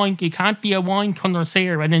now? You can't be a wine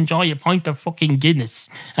connoisseur and enjoy a pint of fucking Guinness.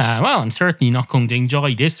 Well, I'm certainly not going to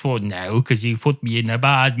enjoy this one now because you put me in a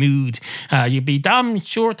bad mood. You'd be damn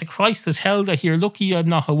sure to Christ as hell that you're lucky I'm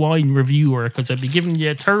not a wine reviewer, because I'd be giving you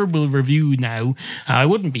a terrible review now. I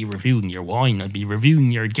wouldn't be reviewing your wine, I'd be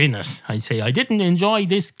reviewing your Guinness. I'd say I didn't enjoy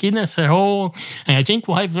this Guinness at all, and I think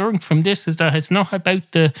what I've learned from this is that it's not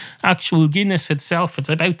about the actual Guinness itself, it's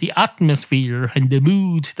about the atmosphere and the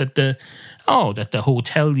mood that the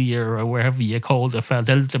hotelier or wherever you call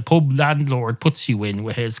the pub landlord puts you in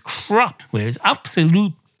with his crap, with his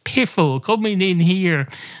absolute piffle coming in here,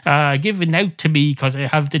 giving out to me because I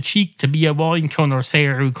have the cheek to be a wine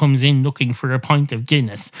connoisseur who comes in looking for a pint of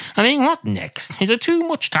Guinness. I mean, what next? Is it too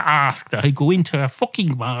much to ask that I go into a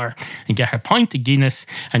fucking bar and get a pint of Guinness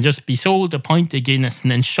and just be sold a pint of Guinness and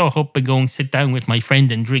then shut up and go and sit down with my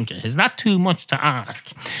friend and drink it? Is that too much to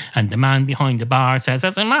ask?" And the man behind the bar says,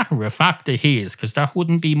 "As a matter of fact, it is, because that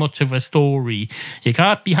wouldn't be much of a story. You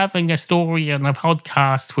can't be having a story on a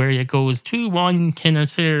podcast where it goes 2 wine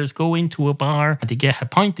connoisseurs connoisseurs go into a bar to get a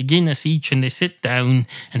pint of Guinness each, and they sit down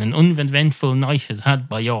and an uneventful night is had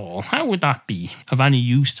by all. How would that be of any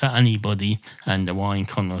use to anybody? And the wine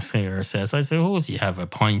connoisseur says, I suppose you have a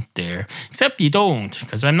point there. Except you don't,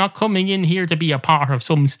 because I'm not coming in here to be a part of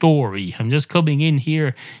some story. I'm just coming in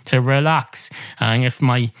here to relax. And if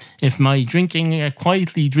my drinking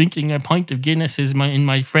quietly drinking a pint of Guinness in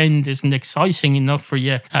my friend isn't exciting enough for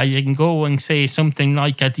you, you can go and say something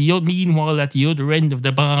like, meanwhile at the other end of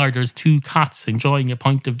the bar there's two cats enjoying a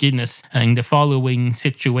pint of Guinness, and the following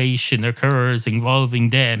situation occurs involving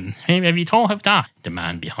them. Hey, have you thought of that? The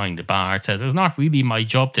man behind the bar says, it's not really my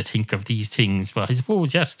job to think of these things, but I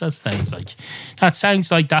suppose, yes, that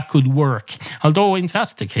sounds like that could work. Although, if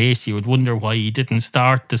that's the case, you would wonder why he didn't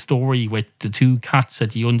start the story with the two cats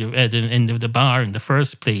at the end of the bar in the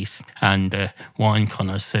first place. And the wine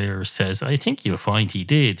connoisseur says, I think you'll find he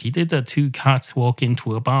did. He did the two cats walk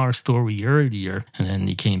into a bar story earlier, and then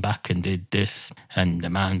he came back and did this. And the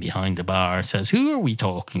man behind the bar says, who are we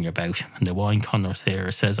talking about? And the wine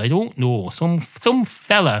connoisseur says, I don't know. Some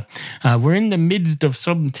fella. We're in the midst of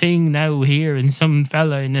something now here, and some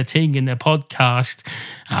fella in a thing in a podcast.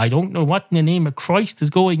 I don't know what in the name of Christ is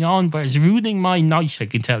going on, but it's ruining my night, I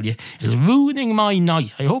can tell you. It's ruining my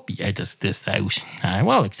night. I hope he edits this out.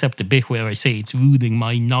 Well, except the bit where I say it's ruining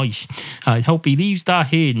my night. I hope he leaves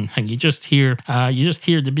that in, and you just hear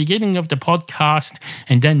the beginning of the podcast,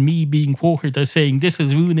 and then me being quoted as saying, this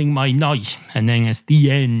is ruining my night, and then it's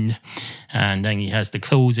the end. And then he has the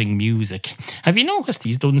closing music. Have you noticed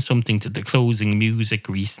he's done something to the closing music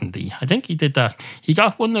recently? I think he did that. He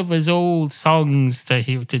got one of his old songs,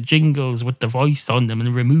 the jingles with the voice on them,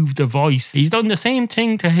 and removed the voice. He's done the same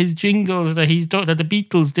thing to his jingles that the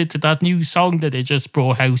Beatles did to that new song that they just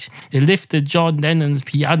brought out. They lifted John Lennon's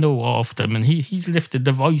piano off them, and he's lifted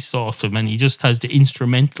the voice off them, and he just has the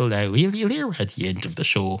instrumental now. He'll hear it at the end of the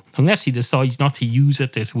show, unless he decides not to use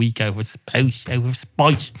it this week out of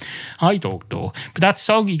spite. I don't know. But that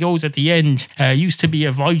song he goes at the end used to be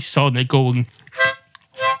a voice on it going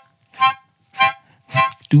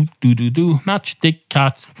do do do do matchstick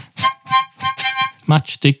cats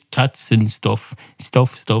and stuff,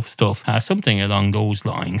 something along those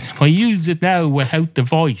lines. But he uses it now without the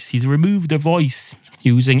voice. He's removed the voice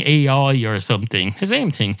using AI or something. The same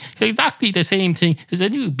thing. It's exactly the same thing. There's a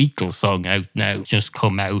new Beatles song out now, just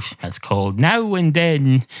come out. It's called Now and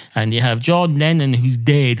Then, and you have John Lennon, who's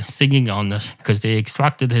dead, singing on it because they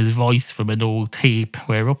extracted his voice from an old tape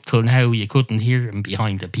where up till now you couldn't hear him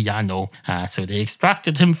behind the piano. So they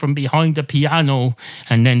extracted him from behind the piano,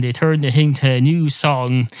 and then they turned it into a new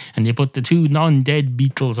song, and they put the two non-dead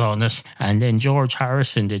Beatles on it. And then George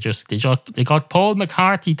Harrison, they got Paul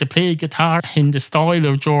McCartney to play guitar in the style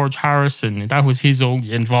of George Harrison. That was his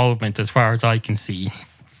only involvement as far as I can see.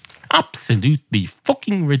 Absolutely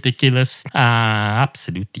fucking ridiculous.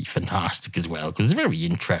 Absolutely fantastic as well, because it's very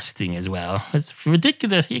interesting as well. It's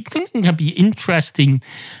ridiculous. Something can be interesting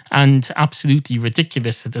and absolutely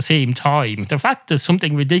ridiculous at the same time. The fact that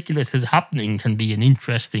something ridiculous is happening can be an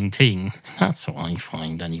interesting thing. That's what I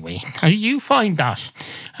find anyway. How do you find that?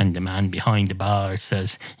 And the man behind the bar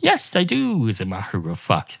says, yes, I do, as a matter of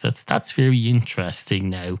fact. That's very interesting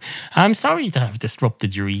now. I'm sorry to have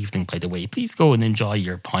disrupted your evening, by the way. Please go and enjoy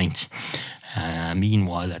your pint.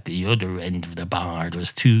 Meanwhile, at the other end of the bar,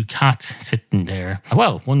 there's two cats sitting there.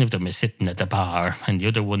 Well, one of them is sitting at the bar, and the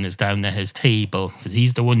other one is down at his table, because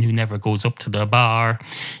he's the one who never goes up to the bar.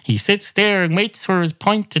 He sits there and waits for his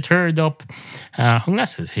pint to turn up,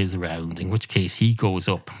 unless it's his round, in which case he goes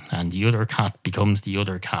up, and the other cat becomes the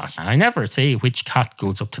other cat. I never say which cat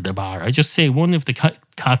goes up to the bar. I just say one of the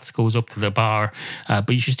cats goes up to the bar,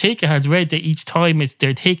 but you should take it as read that each time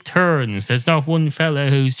they take turns. There's not one fella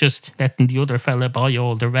who's just letting the other fella buy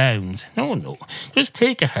all the rounds. No, just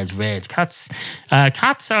take it as read. Cats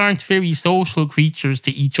aren't very social creatures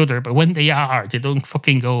to each other, but when they are, they don't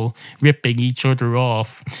fucking go ripping each other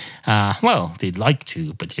off. Well, they'd like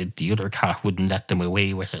to, but the other cat wouldn't let them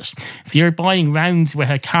away with it. If you're buying rounds with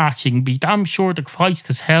a cat, you can be damn sure the Christ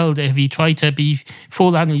is hell that if you try to be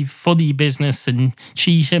full any funny business and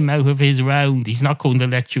cheat him out of his round, he's not going to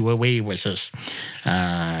let you away with it.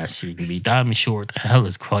 So you can be damn sure the hell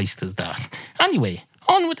is Christ is that. Anyway,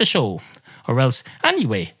 on with the show. Or else,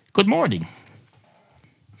 anyway, good morning.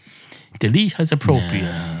 Delete as appropriate.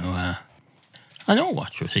 No, I know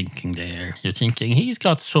what you're thinking there. You're thinking he's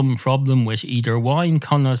got some problem with either wine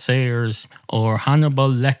connoisseurs or Hannibal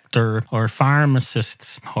Lecter or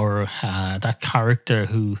pharmacists or that character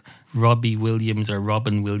who Robin Williams,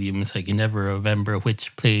 I can never remember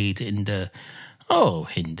which, played in the Oh,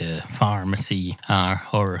 in the pharmacy,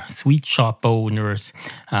 or sweet shop owners,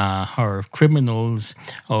 or criminals,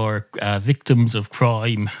 or victims of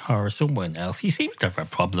crime, or someone else. He seems to have a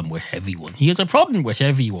problem with everyone. He has a problem with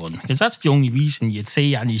everyone, because that's the only reason you'd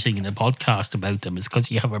say anything in a podcast about them, is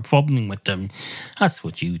because you have a problem with them. That's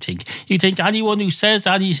what you think. You think anyone who says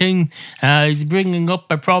anything is bringing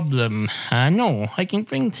up a problem. No, I can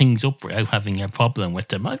bring things up without having a problem with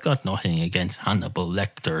them. I've got nothing against Hannibal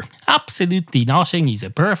Lecter. Absolutely nothing. He's a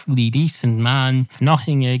perfectly decent man.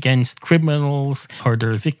 Nothing against criminals or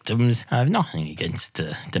their victims. I have nothing against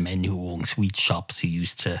the men who own sweet shops who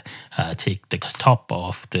used to take the top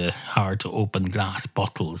off the hard-to-open glass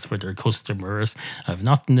bottles for their customers. I have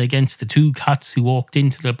nothing against the two cats who walked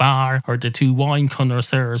into the bar, or the two wine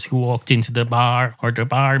connoisseurs who walked into the bar, or the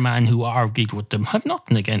barman who argued with them. I have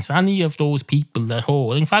nothing against any of those people at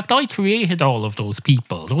all. In fact, I created all of those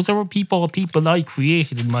people. Those are people I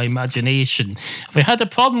created in my imagination. If I had a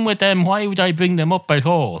problem with them, why would I bring them up at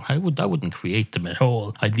all? I wouldn't create them at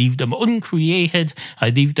all. I'd leave them uncreated.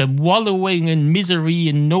 I'd leave them wallowing in misery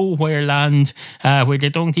in nowhere land, where they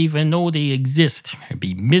don't even know they exist. I'd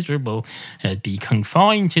be miserable. I'd be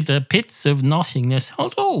confined to the pits of nothingness.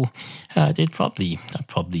 Although that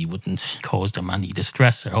probably wouldn't cause them any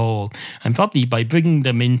distress at all. And probably by bringing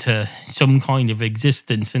them into some kind of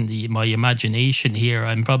existence in my imagination here,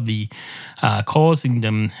 I'm probably causing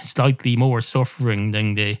them slightly more suffering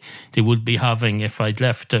than they would be having if I'd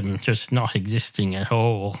left them just not existing at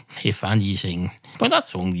all, if anything. But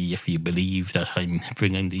that's only if you believe that I'm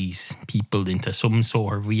bringing these people into some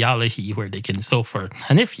sort of reality where they can suffer.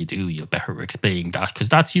 And if you do, you better explain that, because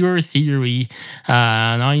that's your theory,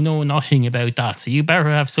 and I know nothing about that. So you better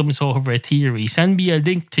have some sort of a theory. Send me a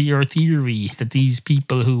link to your theory that these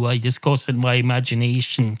people who I discuss in my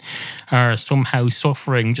imagination are somehow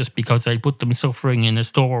suffering just because I put them suffering in a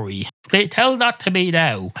story. Tell that to me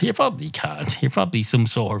now. You probably can't. You're probably some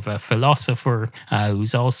sort of a philosopher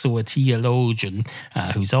who's also a theologian,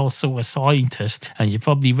 who's also a scientist, and you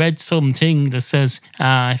probably read something that says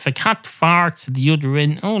if a cat farts at the other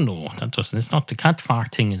end. Oh no, that doesn't. It's not the cat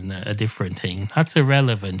fart thing, isn't it? A different thing. That's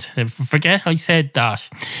irrelevant. Forget I said that.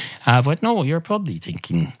 But no, you're probably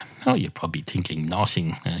thinking. Oh, you're probably thinking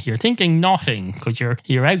nothing. You're thinking nothing because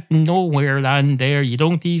you're out in nowhere land there. You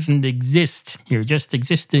don't even exist. You're just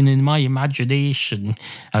existing in my imagination.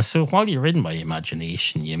 So while you're in my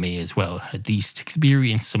imagination, you may as well at least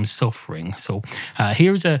experience some suffering. So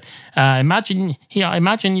here's imagine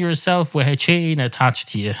yourself with a chain attached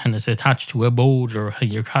to you, and it's attached to a boulder,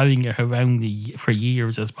 and you're carrying it around for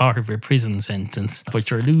years as part of your prison sentence.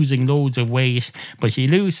 But you're losing loads of weight. But you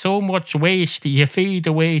lose so much weight that you fade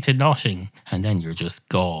away to nothing, and then you're just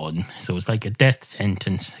gone. So it's like a death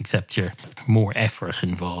sentence, except you're more effort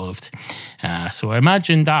involved. So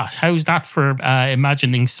imagine that. How's that for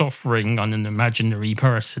imagining suffering on an imaginary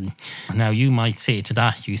person? Now you might say to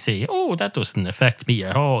that, you say, oh, that doesn't affect me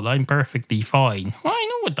at all. I'm perfectly fine. Well, I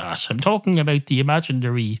know that. I'm talking about the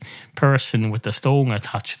imaginary person with the stone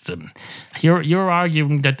attached to them. You're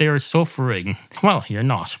arguing that they're suffering. Well, you're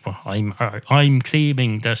not. But I'm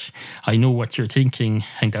claiming that I know what you're thinking,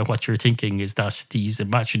 and that what you're thinking is that these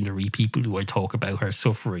imaginary people who I talk about are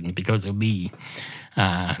suffering because of me.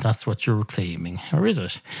 That's what you're claiming, or is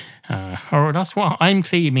it? Or that's what I'm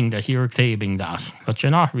claiming, that you're claiming that, but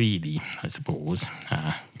you're not really, I suppose.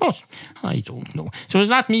 But I don't know. So does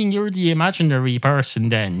that mean you're the imaginary person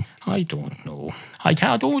then? I don't know. I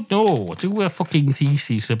don't know. Do a fucking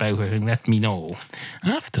thesis about it and let me know. I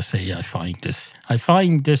have to say, I find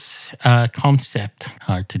this concept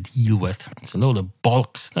hard to deal with. It's a load of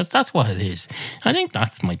bollocks. That's what it is. I think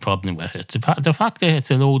that's my problem with it. The fact that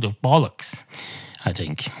it's a load of bollocks. I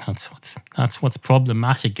think that's what's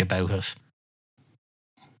problematic about it.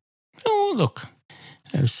 Oh, look.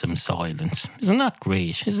 There's some silence. Isn't that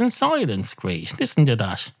great? Isn't silence great? Listen to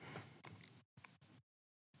that.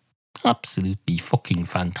 Absolutely fucking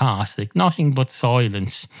fantastic. Nothing but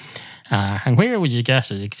silence. And where would you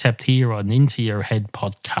get it except here on Into Your Head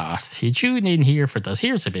podcast? You tune in here for this.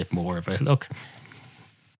 Here's a bit more of it. Look.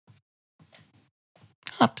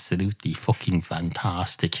 Absolutely fucking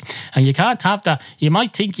fantastic. And you can't have that. You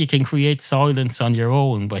might think you can create silence on your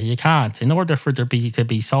own, but you can't. In order for there to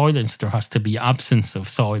be silence, there has to be absence of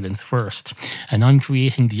silence first. And I'm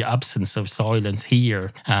creating the absence of silence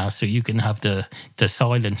here, so you can have the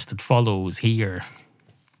silence that follows here.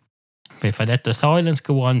 If I let the silence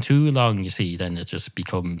go on too long, you see, then it just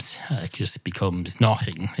becomes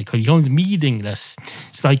nothing. It becomes meaningless.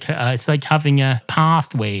 It's like having a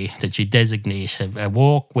pathway that you designate, a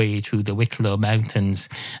walkway through the Wicklow Mountains,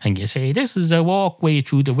 and you say, this is a walkway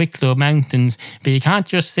through the Wicklow Mountains, but you can't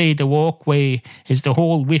just say the walkway is the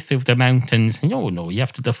whole width of the mountains. No, you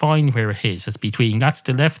have to define where it is. It's between, that's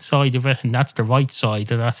the left side of it, and that's the right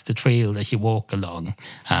side, and that's the trail that you walk along.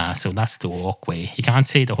 So that's the walkway. You can't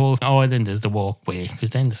say the whole island is the walkway,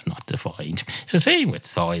 because then it's not defined. So same with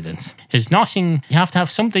silence. There's nothing, you have to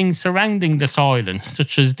have something surrounding the silence,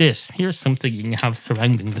 such as this. Here's something you can have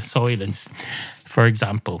surrounding the silence. For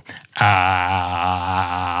example, and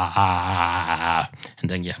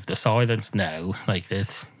then you have the silence now, like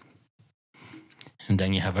this. And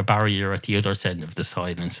then you have a barrier at the other end of the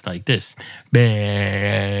silence, like this.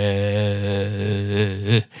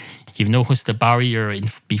 You've noticed the barrier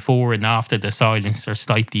before and after the silence are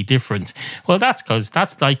slightly different. Well, that's because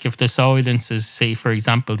that's like if the silence is, say, for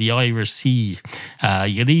example, the Irish Sea.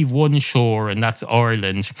 You leave one shore, and that's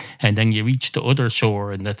Ireland, and then you reach the other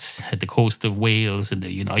shore, and that's at the coast of Wales in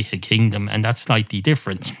the United Kingdom, and that's slightly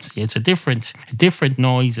different. See, it's a different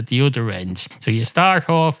noise at the other end. So you start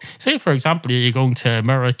off, say, for example, you're going to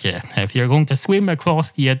America. If you're going to swim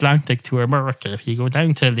across the Atlantic to America, if you go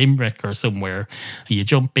down to Limerick or somewhere, you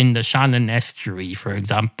jump in the Shannon Estuary, for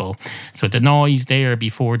example. So the noise there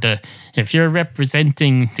before if you're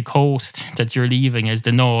representing the coast that you're leaving as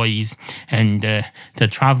the noise, and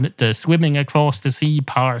the swimming across the sea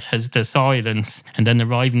part has the silence, and then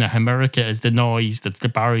arriving at America as the noise, that's the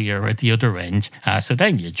barrier at the other end. So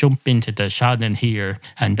then you jump into the Shannon here,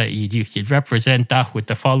 and you'd represent that with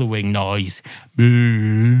the following noise. I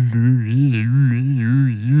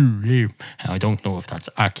don't know if that's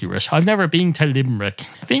accurate. I've never been to Limerick.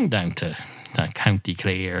 I've been down to County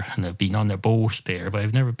Clare, and I've been on a boat there, but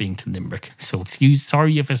I've never been to Limerick. So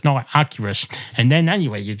sorry if it's not accurate. And then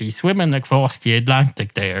anyway, you'd be swimming across the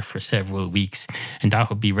Atlantic there for several weeks, and that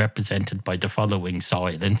would be represented by the following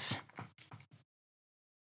silence.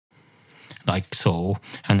 Like so.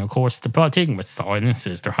 And of course, the thing with silence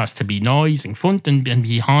is there has to be noise in front and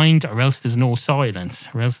behind, or else there's no silence.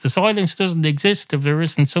 Or else the silence doesn't exist if there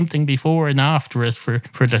isn't something before and after it for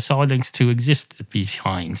the silence to exist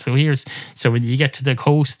behind. So when you get to the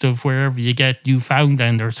coast of wherever you get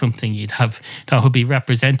Newfoundland or something, you'd have that would be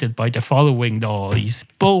represented by the following noise.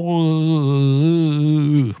 Boo!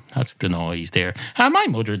 That's the noise there. My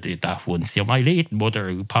mother did that once. My late mother,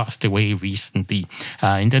 who passed away recently,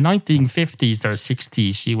 in the 1950s or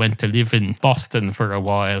 60s, she went to live in Boston for a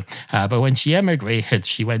while. But when she emigrated,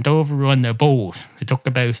 she went over on a boat. It took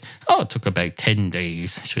about 10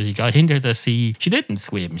 days. So she got into the sea. She didn't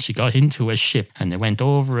swim. She got into a ship, and they went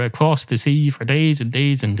over across the sea for days and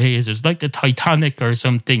days and days. It was like the Titanic or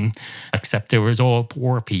something, except it was all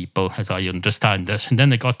poor people, as I understand it. And then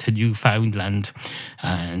they got to Newfoundland,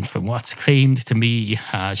 and from what's claimed to me,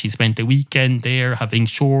 she spent the weekend there having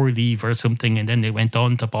shore leave or something, and then they went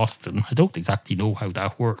on to Boston. I don't exactly know how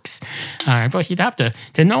that works, but you'd have the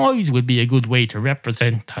noise would be a good way to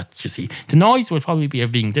represent that, you see. The noise would probably be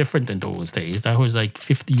being different in those days. That was like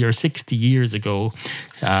 50 or 60 years ago.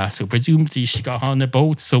 So presumably she got on a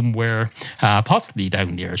boat somewhere, possibly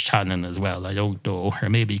down near Shannon as well, I don't know, or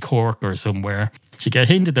maybe Cork or somewhere. She'd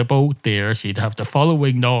get into the boat there, she'd have the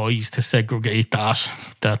following noise to segregate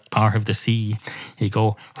that part of the sea. You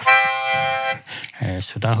go...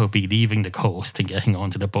 so that would be leaving the coast and getting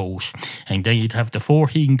onto the boat. And then you'd have the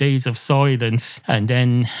 14 days of silence, and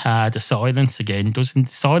then the silence again.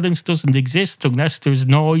 Silence doesn't exist unless there's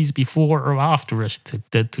noise before or after it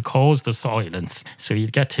to cause the silence. So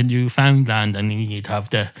you'd get to Newfoundland, and then you'd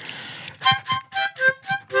have the...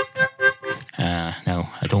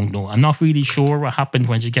 Now, I don't know. I'm not really sure what happened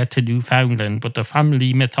when she get to Newfoundland, but the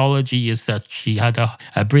family mythology is that she had a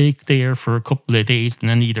break there for a couple of days, and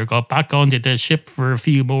then either got back onto the ship for a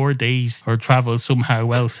few more days or travelled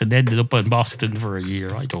somehow else and ended up in Boston for a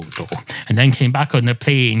year. I don't know. And then came back on the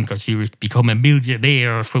plane because you become a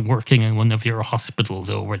millionaire from working in one of your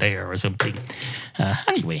hospitals over there or something.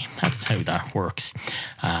 Anyway, that's how that works.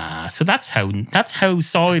 So that's how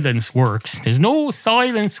silence works. There's no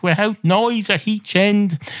silence without noise at each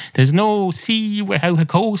end. There's no sea without a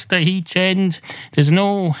coast at each end. There's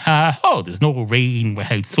no rain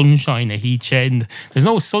without sunshine at each end. There's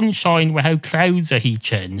no sunshine without clouds at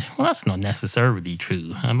each end. Well, that's not necessarily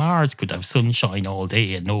true. Mars could have sunshine all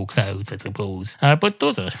day and no clouds, I suppose. But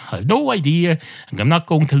does it? I have no idea, and I'm not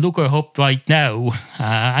going to look it up right now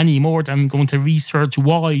any more than I'm going to research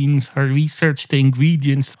wines or research the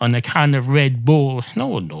ingredients on a can of Red Bull.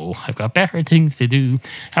 No, I've got better things to do.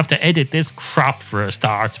 I have to edit this crap for a start.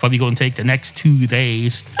 It's probably going to take the next 2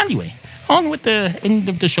 days. Anyway, on with the end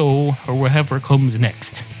of the show or whatever comes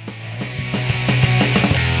next.